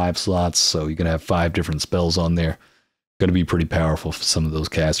 up to 5 slots, so you can have 5 different spells on there. Going to be pretty powerful for some of those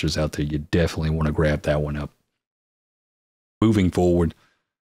casters out there. You definitely want to grab that one up. Moving forward,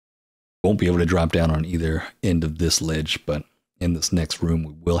 won't be able to drop down on either end of this ledge, but in this next room,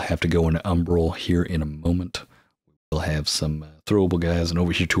 we will have to go into Umbral here in a moment. We'll have some throwable guys, and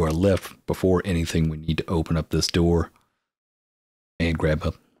over here to our left, before anything, we need to open up this door and grab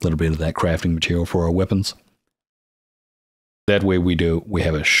up a little bit of that crafting material for our weapons. That way we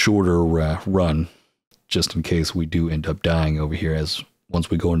have a shorter run, just in case we do end up dying over here, as once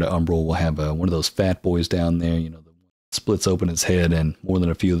we go into Umbral, we'll have one of those fat boys down there, you know, that splits open its head, and more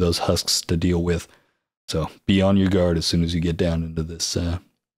than a few of those husks to deal with. So be on your guard as soon as you get down into this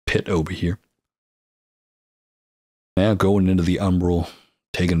pit over here. Now going into the Umbral,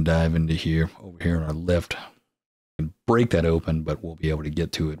 taking a dive into here, over here on our left. We can break that open, but we'll be able to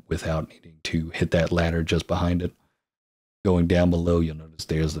get to it without needing to hit that ladder just behind it. Going down below, you'll notice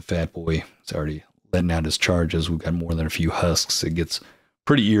there's the fat boy. It's already letting out his charges. We've got more than a few husks. It gets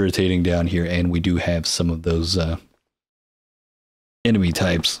pretty irritating down here, and we do have some of those enemy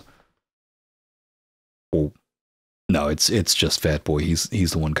types. Oh, no, it's just Fat Boy. He's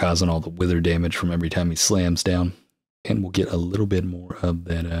the one causing all the wither damage from every time he slams down. And we'll get a little bit more of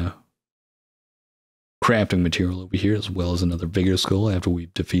that crafting material over here, as well as another Vigor Skull after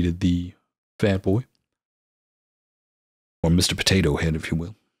we've defeated the Fat Boy. Or Mr. Potato Head, if you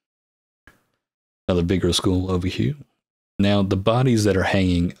will. Another Vigor Skull over here. Now, the bodies that are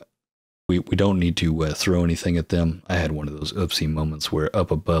hanging, we don't need to throw anything at them. I had one of those oopsie moments where up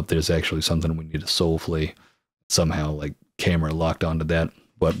above there's actually something we need to soul flay. Somehow, like, camera locked onto that.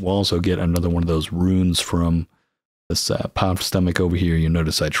 But we'll also get another one of those runes from this pop stomach over here. You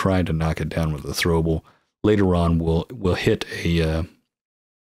notice I tried to knock it down with a throwable. Later on, we'll hit a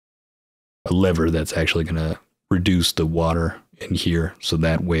lever that's actually going to reduce the water in here, so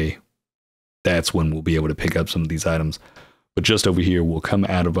that way that's when we'll be able to pick up some of these items. But just over here, we'll come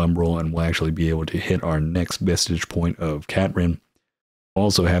out of Umbral and we'll actually be able to hit our next vestige point of Catrin.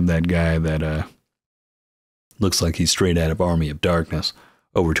 Also have that guy that looks like he's straight out of Army of Darkness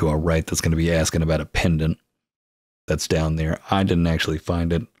over to our right that's going to be asking about a pendant that's down there. I didn't actually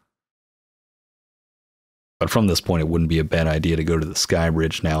find it. But from this point, it wouldn't be a bad idea to go to the Sky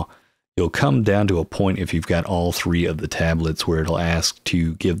Bridge. Now, you'll come down to a point if you've got all 3 of the tablets where it'll ask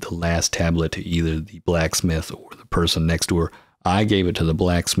to give the last tablet to either the blacksmith or the person next to her. I gave it to the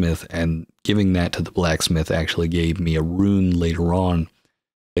blacksmith, and giving that to the blacksmith actually gave me a rune later on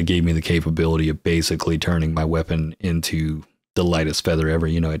that gave me the capability of basically turning my weapon into the lightest feather ever.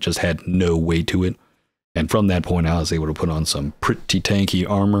 You know, it just had no weight to it. And from that point, I was able to put on some pretty tanky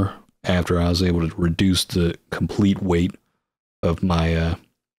armor after I was able to reduce the complete weight of my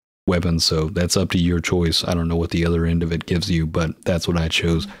weapon. So that's up to your choice. I don't know what the other end of it gives you, but that's what I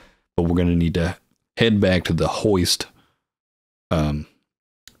chose. But we're going to need to head back to the hoist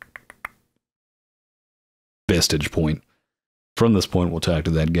vestige point. From this point, we'll talk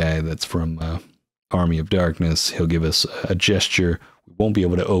to that guy that's from Army of Darkness. He'll give us a gesture. We won't be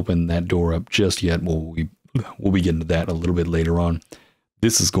able to open that door up just yet. We'll be getting to that a little bit later on.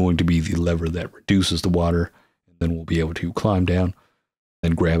 This is going to be the lever that reduces the water, and then we'll be able to climb down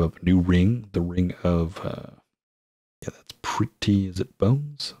and grab up a new ring. The ring of, yeah, that's pretty, is it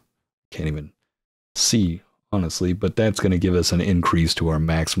bones? Can't even see, honestly, but that's going to give us an increase to our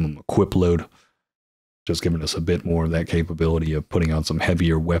maximum equip load. Just giving us a bit more of that capability of putting on some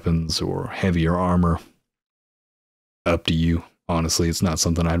heavier weapons or heavier armor. Up to you. Honestly, it's not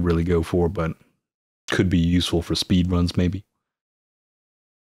something I'd really go for, but could be useful for speed runs maybe.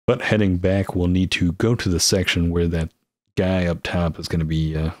 But heading back, we'll need to go to the section where that guy up top is going to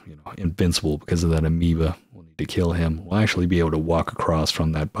be invincible because of that amoeba. We'll need to kill him. We'll actually be able to walk across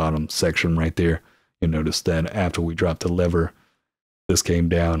from that bottom section right there. You'll notice that after we dropped the lever, this came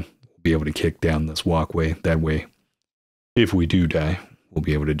down. Be able to kick down this walkway. That way, if we do die, we'll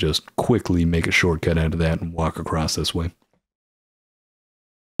be able to just quickly make a shortcut out of that and walk across this way.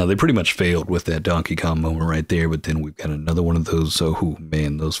 Now, they pretty much failed with that Donkey Kong moment right there, but then we've got another one of those. Oh,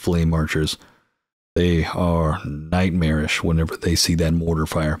 man, those flame archers, they are nightmarish whenever they see that mortar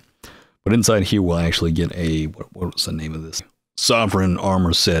fire. But inside here, we'll actually get a, what was the name of this? Sovereign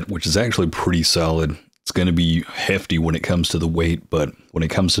armor set, which is actually pretty solid. It's going to be hefty when it comes to the weight, but when it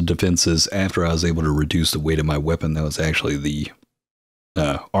comes to defenses, after I was able to reduce the weight of my weapon, that was actually the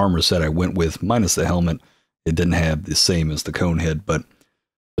armor set I went with, minus the helmet. It didn't have the same as the cone head, but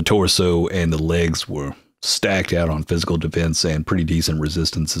The torso and the legs were stacked out on physical defense and pretty decent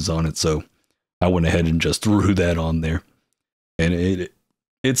resistances on it, so I went ahead and just threw that on there. And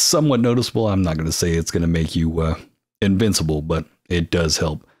it's somewhat noticeable. I'm not going to say it's going to make you invincible, but it does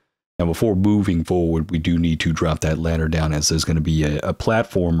help. Now, before moving forward, we do need to drop that ladder down, as there's going to be a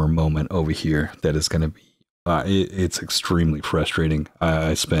platformer moment over here that is going to be, it's extremely frustrating.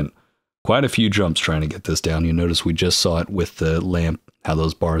 I spent quite a few jumps trying to get this down. You notice we just saw it with the lamp, how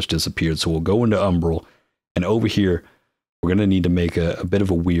those bars disappeared. So we'll go into Umbral, and over here, we're going to need to make a bit of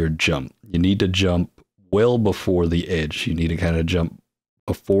a weird jump. You need to jump well before the edge. You need to kind of jump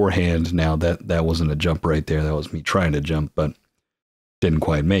beforehand. Now, that wasn't a jump right there. That was me trying to jump, but didn't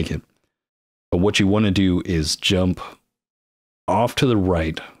quite make it. But what you want to do is jump off to the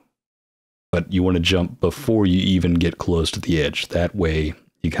right, but you want to jump before you even get close to the edge. That way,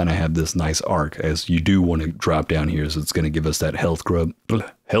 you kind of have this nice arc, as you do want to drop down here, so it's going to give us that health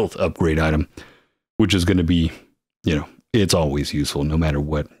upgrade item, which is going to be, you know, it's always useful no matter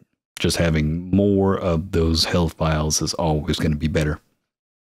what. Just having more of those health vials is always going to be better.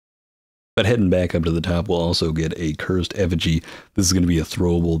 But heading back up to the top, we'll also get a Cursed Effigy. This is going to be a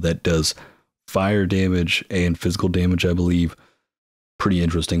throwable that does fire damage and physical damage, I believe. Pretty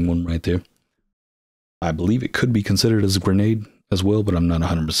interesting one right there. I believe it could be considered as a grenade as well, but I'm not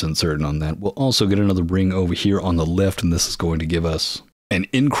 100% certain on that. We'll also get another ring over here on the left, and this is going to give us an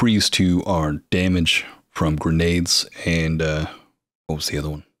increase to our damage from grenades and, what was the other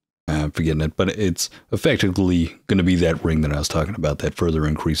one? I'm forgetting it, but it's effectively going to be that ring that I was talking about that further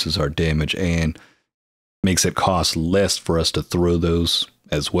increases our damage and makes it cost less for us to throw those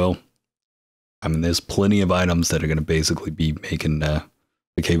as well. I mean, there's plenty of items that are going to basically be making the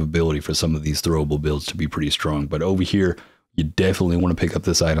capability for some of these throwable builds to be pretty strong. But over here, you definitely want to pick up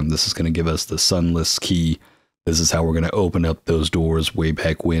this item. This is going to give us the Sunless Key. This is how we're going to open up those doors way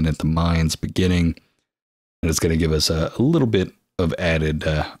back when at the mine's beginning. And it's going to give us a little bit of added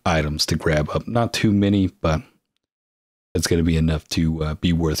items to grab up. Not too many, but it's going to be enough to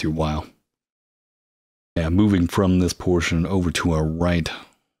be worth your while. Yeah, moving from this portion over to our right,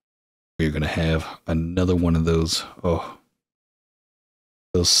 we're going to have another one of those,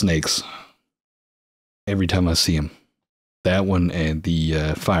 those snakes. Every time I see them. That one and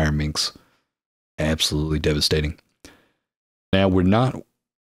the fire minks. Absolutely devastating. Now, we're not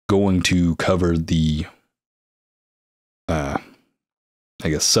going to cover the, I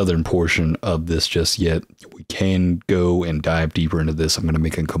guess, southern portion of this just yet. We can go and dive deeper into this. I'm going to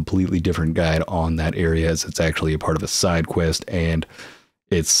make a completely different guide on that area, as it's actually a part of a side quest, and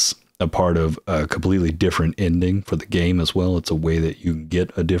it's a part of a completely different ending for the game as well. It's a way that you can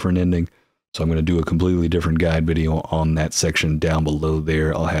get a different ending. So I'm going to do a completely different guide video on that section down below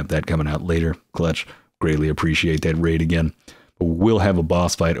there. I'll have that coming out later. Clutch, greatly appreciate that raid again. But we'll have a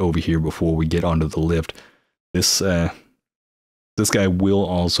boss fight over here before we get onto the lift. This guy will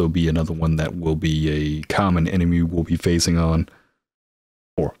also be another one that will be a common enemy we'll be facing on,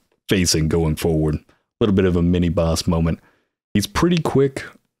 or facing going forward. A little bit of a mini boss moment. He's pretty quick.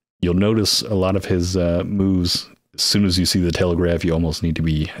 You'll notice a lot of his moves. As soon as you see the telegraph, you almost need to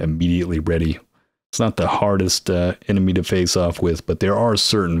be immediately ready. It's not the hardest enemy to face off with, but there are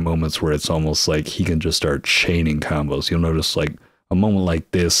certain moments where it's almost like he can just start chaining combos. You'll notice, like, a moment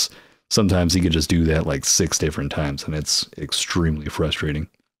like this, sometimes he could just do that like 6 different times, and it's extremely frustrating.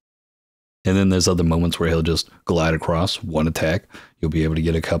 And then there's other moments where he'll just glide across one attack. You'll be able to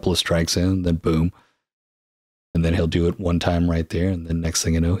get a couple of strikes in, then boom. And then he'll do it one time right there, and then next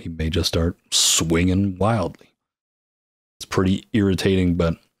thing you know, he may just start swinging wildly. It's pretty irritating,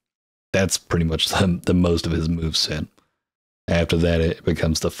 but that's pretty much the most of his moveset. After that, it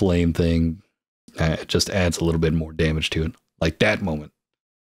becomes the flame thing. It just adds a little bit more damage to it. Like that moment.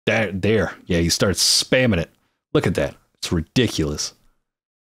 There. Yeah, he starts spamming it. Look at that. It's ridiculous.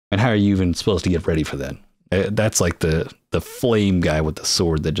 And how are you even supposed to get ready for that? That's like the flame guy with the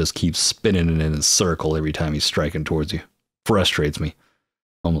sword that just keeps spinning it in a circle every time he's striking towards you. Frustrates me.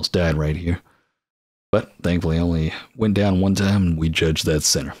 Almost died right here. But thankfully I only went down one time and we judged that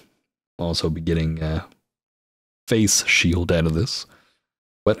center. I'll also be getting face shield out of this.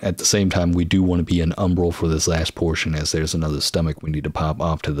 But at the same time, we do want to be an umbral for this last portion, as there's another stomach we need to pop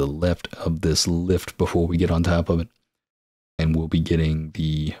off to the left of this lift before we get on top of it. And we'll be getting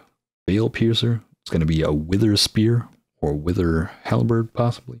the veil piercer. It's going to be a wither spear or wither halberd,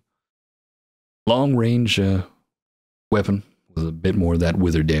 possibly. Long range weapon with a bit more of that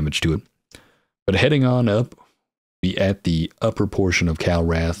wither damage to it. But heading on up, be at the upper portion of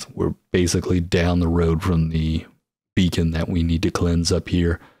Calrath. We're basically down the road from the beacon that we need to cleanse up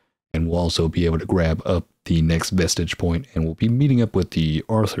here, and we'll also be able to grab up the next vestige point, and we'll be meeting up with the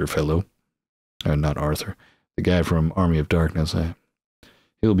Arthur fellow. Not Arthur, the guy from Army of Darkness.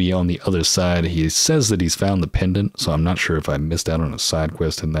 He'll be on the other side. He says that he's found the pendant, so I'm not sure if I missed out on a side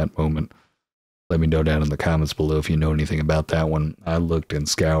quest in that moment. Let me know down in the comments below if you know anything about that one. I looked and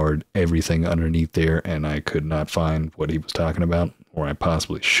scoured everything underneath there, and I could not find what he was talking about, or I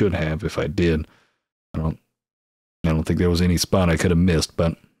possibly should have if I did. I don't think there was any spot I could have missed,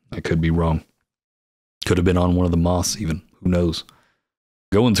 but I could be wrong. Could have been on one of the moths even. Who knows?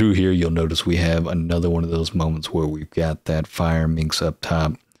 Going through here, you'll notice we have another one of those moments where we've got that fire minx up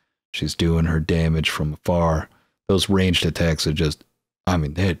top. She's doing her damage from afar. Those ranged attacks are just, I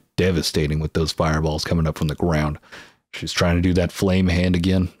mean, they're devastating with those fireballs coming up from the ground. She's trying to do that flame hand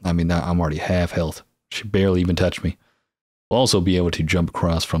again. I mean, I'm already half health. She barely even touched me. We'll also be able to jump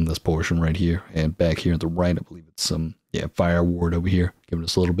across from this portion right here, and back here at the right, I believe it's some, fire ward over here, giving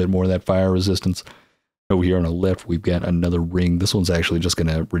us a little bit more of that fire resistance. Over here on the left, we've got another ring. This one's actually just going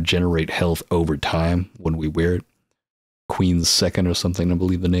to regenerate health over time when we wear it. Queen's Second or something, I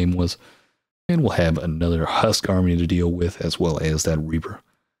believe the name was. And we'll have another Husk army to deal with, as well as that Reaper.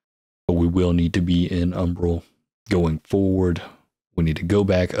 But we will need to be in Umbral going forward. We need to go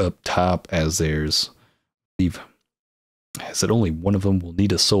back up top, as there's, I believe, is it only one of them? We'll need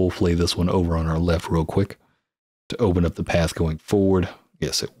to soul flay this one over on our left real quick to open up the path going forward.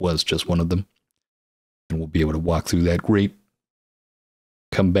 Yes, it was just one of them. And we'll be able to walk through that grate,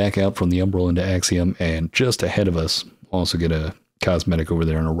 come back out from the Umbral into Axiom, and just ahead of us, also get a cosmetic over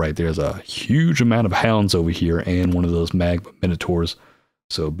there on the right. There's a huge amount of hounds over here and one of those magma minotaurs.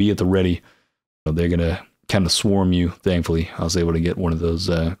 So be at the ready. They're going to kind of swarm you. Thankfully, I was able to get one of those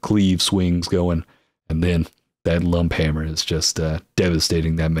cleave swings going, and then that lump hammer is just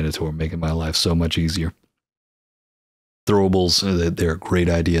devastating that minotaur, making my life so much easier. Throwables, they're a great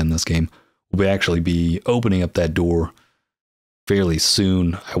idea in this game. We'll actually be opening up that door fairly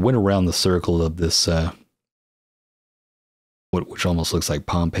soon. I went around the circle of this, which almost looks like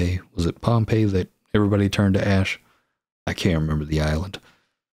Pompeii. Was it Pompeii that everybody turned to ash? I can't remember the island.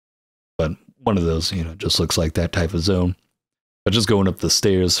 But one of those, just looks like that type of zone. But just going up the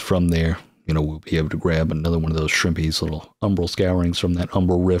stairs from there, we'll be able to grab another one of those shrimpies, little Umbral scourings from that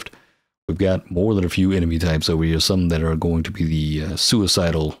Umbral Rift. We've got more than a few enemy types over here, some that are going to be the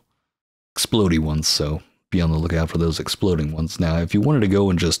suicidal explodey ones, so be on the lookout for those exploding ones. Now, if you wanted to go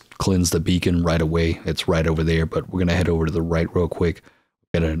and just cleanse the beacon right away, it's right over there, but we're going to head over to the right real quick.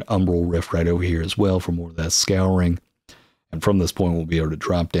 We've got an Umbral Rift right over here as well for more of that scouring. And from this point, we'll be able to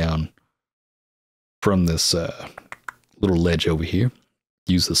drop down from this little ledge over here.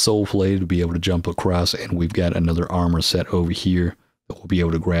 Use the Soul Flay to be able to jump across, and we've got another armor set over here that we'll be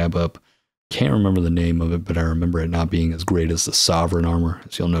able to grab up. Can't remember the name of it, but I remember it not being as great as the Sovereign armor.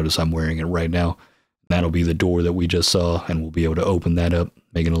 As you'll notice, I'm wearing it right now. That'll be the door that we just saw, and we'll be able to open that up,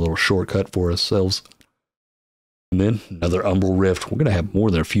 making a little shortcut for ourselves. And then another Umbral Rift. We're going to have more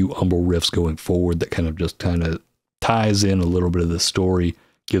than a few Umbral Rifts going forward that kind of ties in a little bit of the story,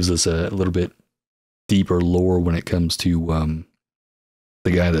 gives us a little bit deeper lore when it comes to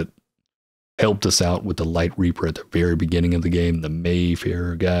the guy that helped us out with the Light Reaper at the very beginning of the game, the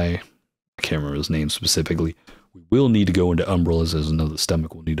Mayfarer guy. I can't remember his name specifically. We will need to go into Umbral, as there's another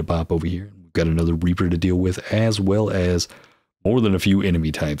stomach we'll need to pop over here. We've got another Reaper to deal with, as well as more than a few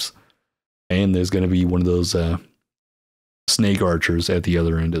enemy types. And there's going to be one of those snake archers at the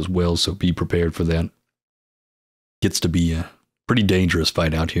other end as well, so be prepared for that. Gets to be a pretty dangerous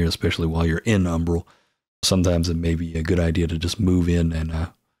fight out here, especially while you're in Umbral. Sometimes it may be a good idea to just move in and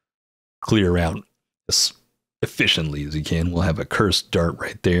clear out as efficiently as you can. We'll have a cursed dart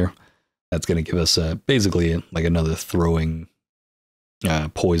right there. That's going to give us basically like another throwing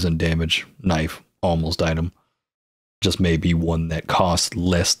poison damage knife almost item. Just maybe one that costs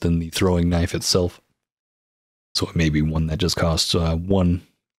less than the throwing knife itself. So it may be one that just costs one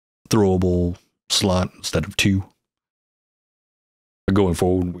throwable slot instead of two. But going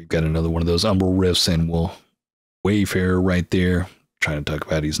forward, we've got another one of those Umbral Rifts, and we'll Wayfarer right there. Trying to talk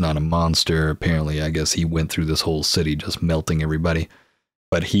about he's not a monster. Apparently, I guess he went through this whole city just melting everybody.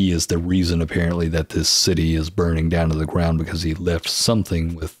 But he is the reason, apparently, that this city is burning down to the ground, because he left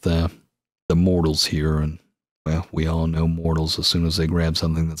something with the mortals here. And, well, we all know mortals, as soon as they grab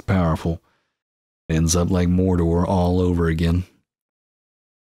something that's powerful, it ends up like Mordor all over again.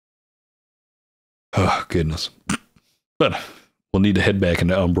 Oh, goodness. But we'll need to head back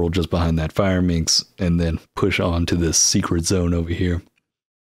into Umbral just behind that fire minx, and then push on to this secret zone over here.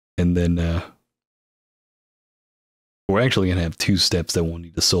 And then we're actually going to have two steps that we'll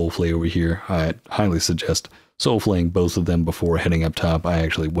need to soul flay over here. I highly suggest soul flaying both of them before heading up top. I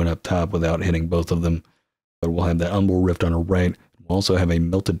actually went up top without hitting both of them. But we'll have that Umbral Rift on our right. We'll also have a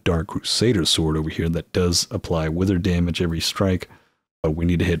Melted Dark Crusader Sword over here that does apply wither damage every strike. But we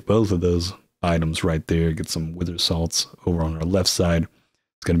need to hit both of those items right there. Get some wither salts over on our left side.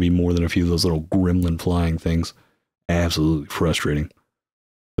 It's going to be more than a few of those little gremlin flying things. Absolutely frustrating.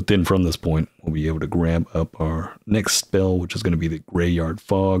 But then from this point, we'll be able to grab up our next spell, which is going to be the Graveyard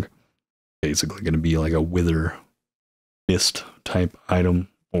Fog. Basically going to be like a wither mist type item.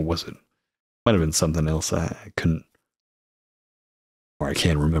 Or was it? Might have been something else. I couldn't, or I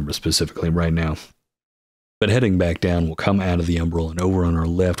can't remember specifically right now. But heading back down, we'll come out of the Umbral, and over on our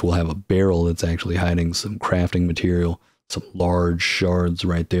left, we'll have a barrel that's actually hiding some crafting material, some large shards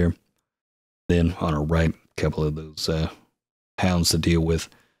right there. Then on our right, a couple of those hounds to deal with.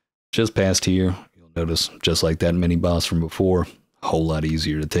 Just past here, you'll notice, just like that mini boss from before, a whole lot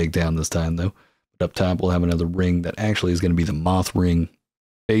easier to take down this time though. But up top, we'll have another ring that actually is going to be the Moth Ring.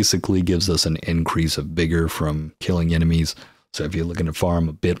 Basically gives us an increase of vigor from killing enemies. So if you're looking to farm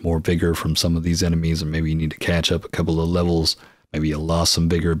a bit more vigor from some of these enemies, and maybe you need to catch up a couple of levels, maybe you lost some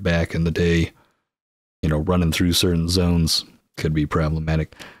vigor back in the day, you know, running through certain zones could be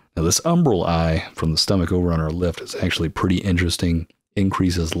problematic. Now this Umbral Eye from the stomach over on our left is actually pretty interesting.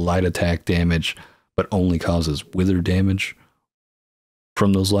 Increases light attack damage, but only causes wither damage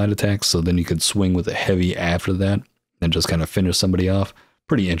from those light attacks. So then you could swing with a heavy after that and just kind of finish somebody off.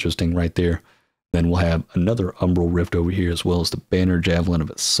 Pretty interesting right there. Then we'll have another Umbral Rift over here, as well as the Banner Javelin of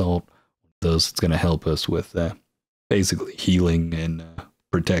Assault. Those, it's going to help us with basically healing and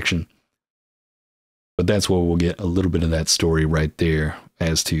protection. But that's where we'll get a little bit of that story right there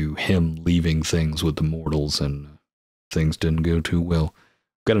as to him leaving things with the mortals, and things didn't go too well.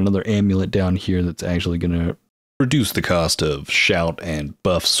 Got another amulet down here that's actually going to reduce the cost of shout and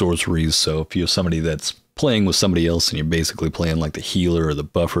buff sorceries. So if you're somebody that's playing with somebody else and you're basically playing like the healer or the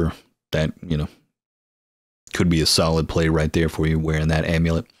buffer, that, you know, could be a solid play right there for you wearing that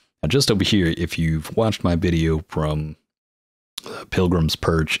amulet. Now just over here, if you've watched my video from Pilgrim's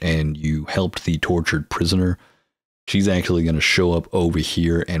Perch and you helped the tortured prisoner, she's actually going to show up over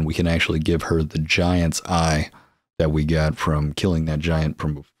here, and we can actually give her the Giant's Eye that we got from killing that giant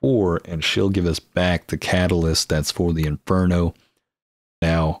from before, and she'll give us back the catalyst that's for the Inferno.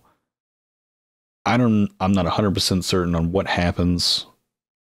 Now, I'm not 100% certain on what happens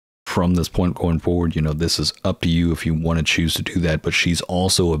from this point going forward. You know, this is up to you if you want to choose to do that, but she's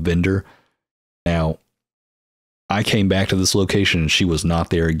also a vendor. Now, I came back to this location and she was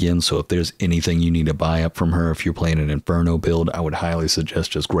not there again, so if there's anything you need to buy up from her, if you're playing an Inferno build, I would highly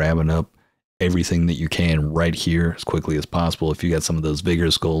suggest just grabbing up everything that you can right here as quickly as possible. If you got some of those Vigor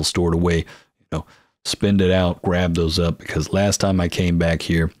Skulls stored away, you know, spend it out, grab those up, because last time I came back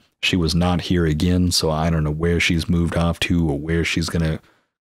here, she was not here again, so I don't know where she's moved off to or where she's gonna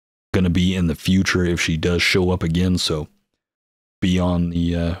be in the future if she does show up again, so be on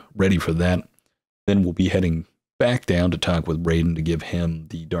the ready for that. Then we'll be heading back down to talk with Raiden to give him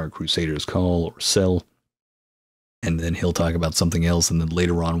the Dark Crusader's Call or Cell, and then he'll talk about something else, and then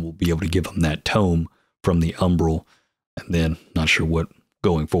later on we'll be able to give him that tome from the Umbral, and then not sure what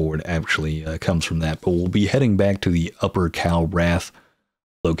going forward actually comes from that, but we'll be heading back to the Upper Calrath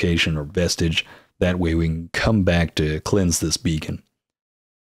location or vestige. That way we can come back to cleanse this beacon.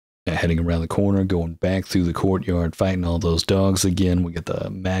 Now, heading around the corner, going back through the courtyard, fighting all those dogs again. We get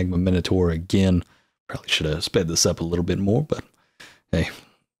the Magma Minotaur again. Probably should have sped this up a little bit more, but hey, a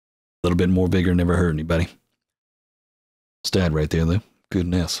little bit more vigor never hurt anybody. Stat right there though,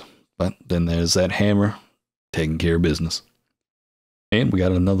 goodness. But then there's that hammer taking care of business. And we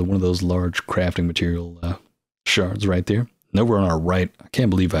got another one of those large crafting material shards right there. And over on our right, I can't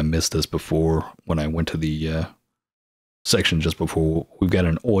believe I missed this before when I went to the section just before. We've got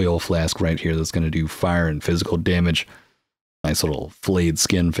an oil flask right here that's going to do fire and physical damage. Nice little flayed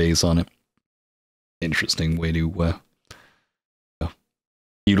skin face on it. Interesting way to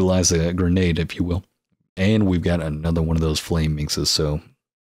utilize a grenade, if you will. And we've got another one of those flame mixes, so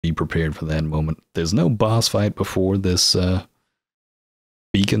be prepared for that moment. There's no boss fight before this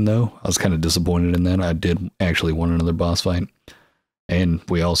beacon, though. I was kind of disappointed in that. I did actually want another boss fight. And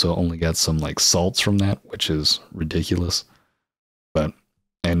we also only got some like salts from that, which is ridiculous.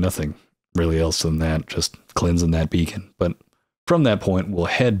 And nothing really else than that, just cleansing that beacon. But from that point, we'll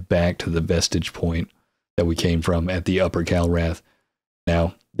head back to the vestige point that we came from at the Upper Calrath.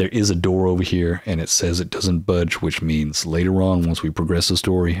 Now, there is a door over here, and it says it doesn't budge, which means later on, once we progress the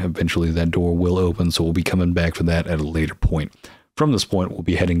story, eventually that door will open, so we'll be coming back for that at a later point. From this point, we'll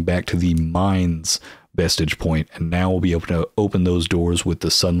be heading back to the mines vestige point, and now we'll be able to open those doors with the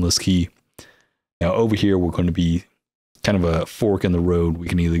sunless key. Now, over here, we're going to be kind of a fork in the road. We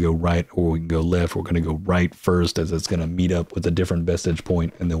can either go right or we can go left. We're going to go right first, as it's going to meet up with a different vestige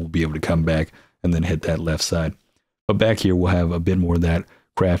point, and then we'll be able to come back and then hit that left side. But back here, we'll have a bit more of that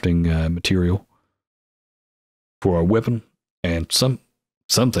crafting material for our weapon, and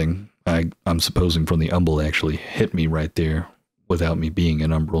something I'm supposing from the umbral actually hit me right there without me being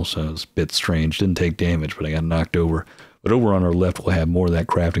an umbral, so it was a bit strange. Didn't take damage, but I got knocked over. But over on our left, we'll have more of that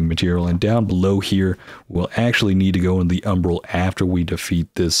crafting material. And down below here, we'll actually need to go in the umbral after we defeat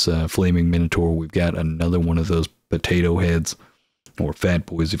this flaming minotaur. We've got another one of those potato heads, or fat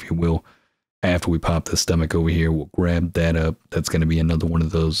boys, if you will. After we pop the stomach over here, we'll grab that up. That's going to be another one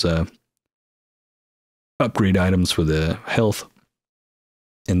of those upgrade items for the health.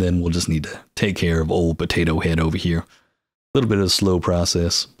 And then we'll just need to take care of old potato head over here. A little bit of a slow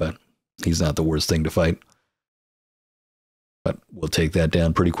process, but he's not the worst thing to fight. But we'll take that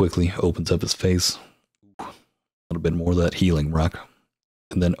down pretty quickly. Opens up his face. A little bit more of that healing rock.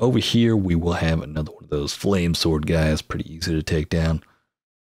 And then over here, we will have another one of those flame sword guys. Pretty easy to take down.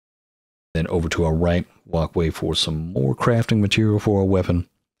 Then over to our right, walkway for some more crafting material for our weapon.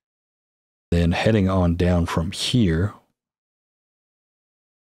 Then heading on down from here.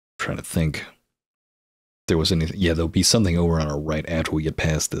 I'm trying to think if there was anything. Yeah, there'll be something over on our right after we get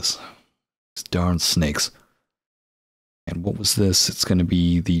past this. These darn snakes. And what was this? It's going to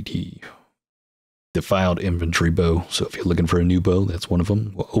be the defiled inventory bow. So if you're looking for a new bow, that's one of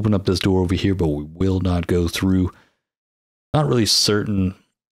them. We'll open up this door over here, but we will not go through. Not really certain.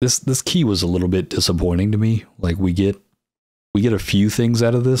 This key was a little bit disappointing to me. Like we get a few things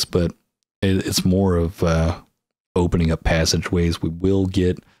out of this, but it's more of opening up passageways. We will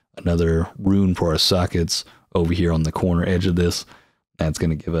get another rune for our sockets over here on the corner edge of this. That's going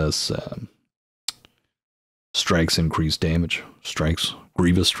to give us strikes, increased damage. Strikes,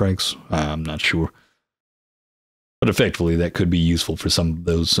 grievous strikes. I'm not sure. But effectively, that could be useful for some of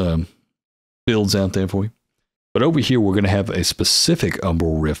those builds out there for you. But over here, we're going to have a specific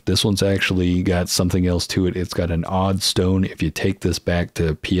umbral rift. This one's actually got something else to it. It's got an odd stone. If you take this back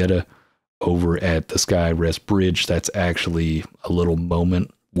to Pieta over at the Skyrest Bridge, that's actually a little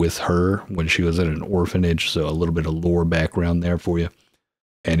moment with her when she was at an orphanage. So a little bit of lore background there for you.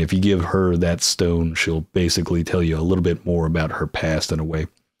 And if you give her that stone, she'll basically tell you a little bit more about her past in a way.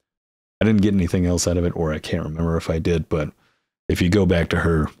 I didn't get anything else out of it, or I can't remember if I did, but if you go back to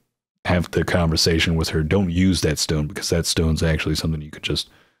her, have the conversation with her, don't use that stone, because that stone's actually something you could just,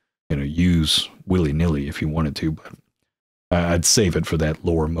 use willy-nilly if you wanted to, but I'd save it for that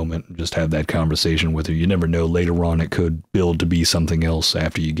lore moment and just have that conversation with her. You never know, later on it could build to be something else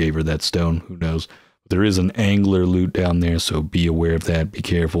after you gave her that stone, who knows. There is an angler loot down there, so be aware of that. Be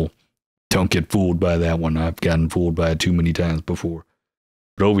careful. Don't get fooled by that one. I've gotten fooled by it too many times before.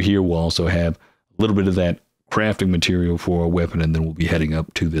 But over here, we'll also have a little bit of that crafting material for our weapon, and then we'll be heading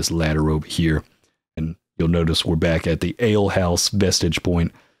up to this ladder over here. And you'll notice we're back at the ale house vestige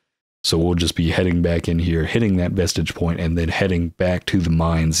point. So we'll just be heading back in here, hitting that vestige point, and then heading back to the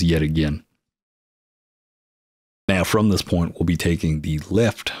mines yet again. Now, from this point, we'll be taking the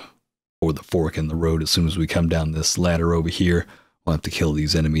left, or the fork in the road. As soon as we come down this ladder over here, we'll have to kill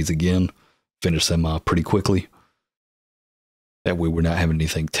these enemies again, finish them off pretty quickly. That way we're not having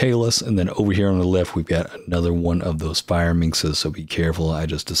anything tail us. And then over here on the left, we've got another one of those fire minxes, so be careful. I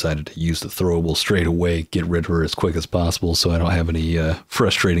just decided to use the throwable straight away, get rid of her as quick as possible so I don't have any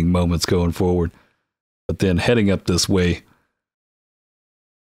frustrating moments going forward. But then heading up this way,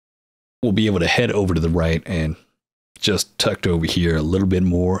 we'll be able to head over to the right, and just tucked over here, a little bit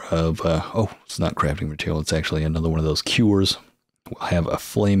more of, oh, it's not crafting material, it's actually another one of those cures. We'll have a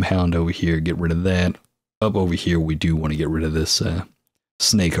flame hound over here, get rid of that. Up over here, we do want to get rid of this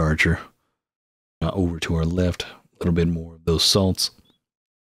snake archer. Over to our left, a little bit more of those salts.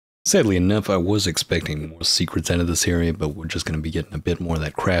 Sadly enough, I was expecting more secrets out of this area, but we're just going to be getting a bit more of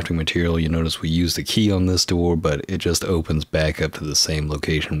that crafting material. You notice we used the key on this door, but it just opens back up to the same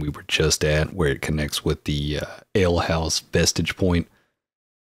location we were just at, where it connects with the ale house vestige point.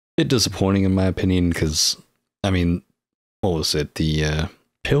 Bit disappointing in my opinion, because, I mean, what was it? The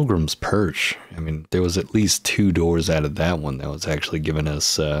Pilgrim's Perch. I mean, there was at least 2 doors out of that one that was actually giving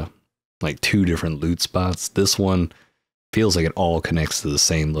us like 2 different loot spots. This one feels like it all connects to the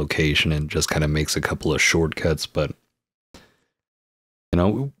same location and just kind of makes a couple of shortcuts, but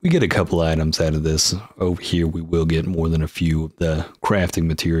we get a couple items out of this. Over here, we will get more than a few of the crafting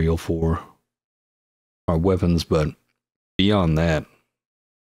material for our weapons, but beyond that,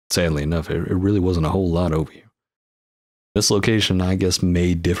 sadly enough, it really wasn't a whole lot over here. This location, I guess,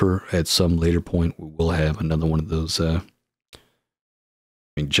 may differ at some later point. We will have another one of those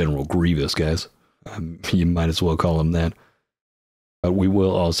General Grievous guys. You might as well call him that. But we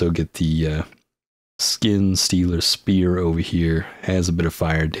will also get the Skin Stealer Spear over here. Has a bit of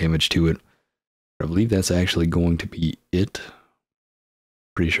fire damage to it. I believe that's actually going to be it.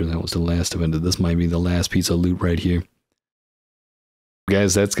 Pretty sure that was the last event. This might be the last piece of loot right here.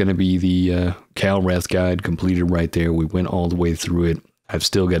 Guys, that's going to be the Calrath guide completed right there. We went all the way through it. I've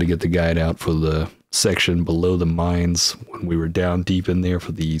still got to get the guide out for the section below the mines when we were down deep in there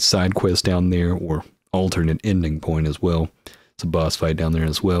for the side quest down there, or alternate ending point as well. It's a boss fight down there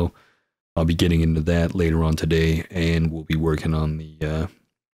as well. I'll be getting into that later on today, and we'll be working on the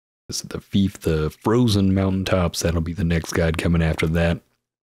the frozen mountaintops. That'll be the next guide coming after that.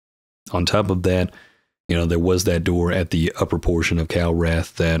 On top of that, you know, there was that door at the upper portion of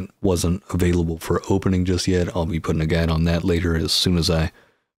Calrath that wasn't available for opening just yet. I'll be putting a guide on that later as soon as I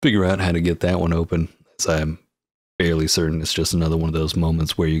figure out how to get that one open, as I'm fairly certain it's just another one of those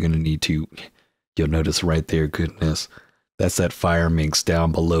moments where you're going to need to, you'll notice right there, goodness, that's that fire minx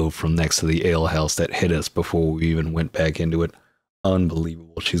down below from next to the ale house that hit us before we even went back into it.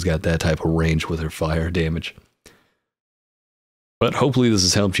 Unbelievable. She's got that type of range with her fire damage. But hopefully this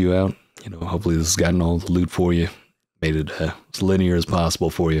has helped you out. You know, hopefully this has gotten all the loot for you, made it as linear as possible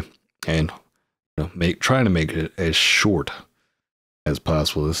for you, and you know, trying to make it as short as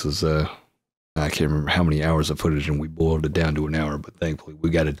possible. This is I can't remember how many hours of footage, and we boiled it down to an hour, but thankfully we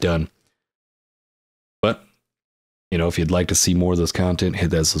got it done. But you know, if you'd like to see more of this content,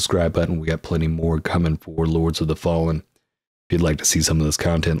 hit that subscribe button. We got plenty more coming for Lords of the Fallen. If you'd like to see some of this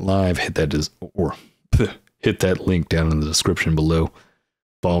content live, hit that hit that link down in the description below.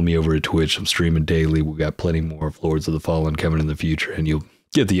 Follow me over at Twitch. I'm streaming daily. We got plenty more of Lords of the Fallen coming in the future, and you'll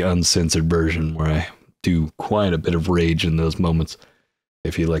get the uncensored version where I do quite a bit of rage in those moments,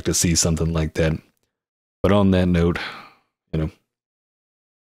 if you'd like to see something like that. But on that note, you know,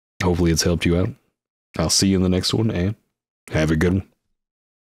 hopefully it's helped you out. I'll see you in the next one, and have a good one.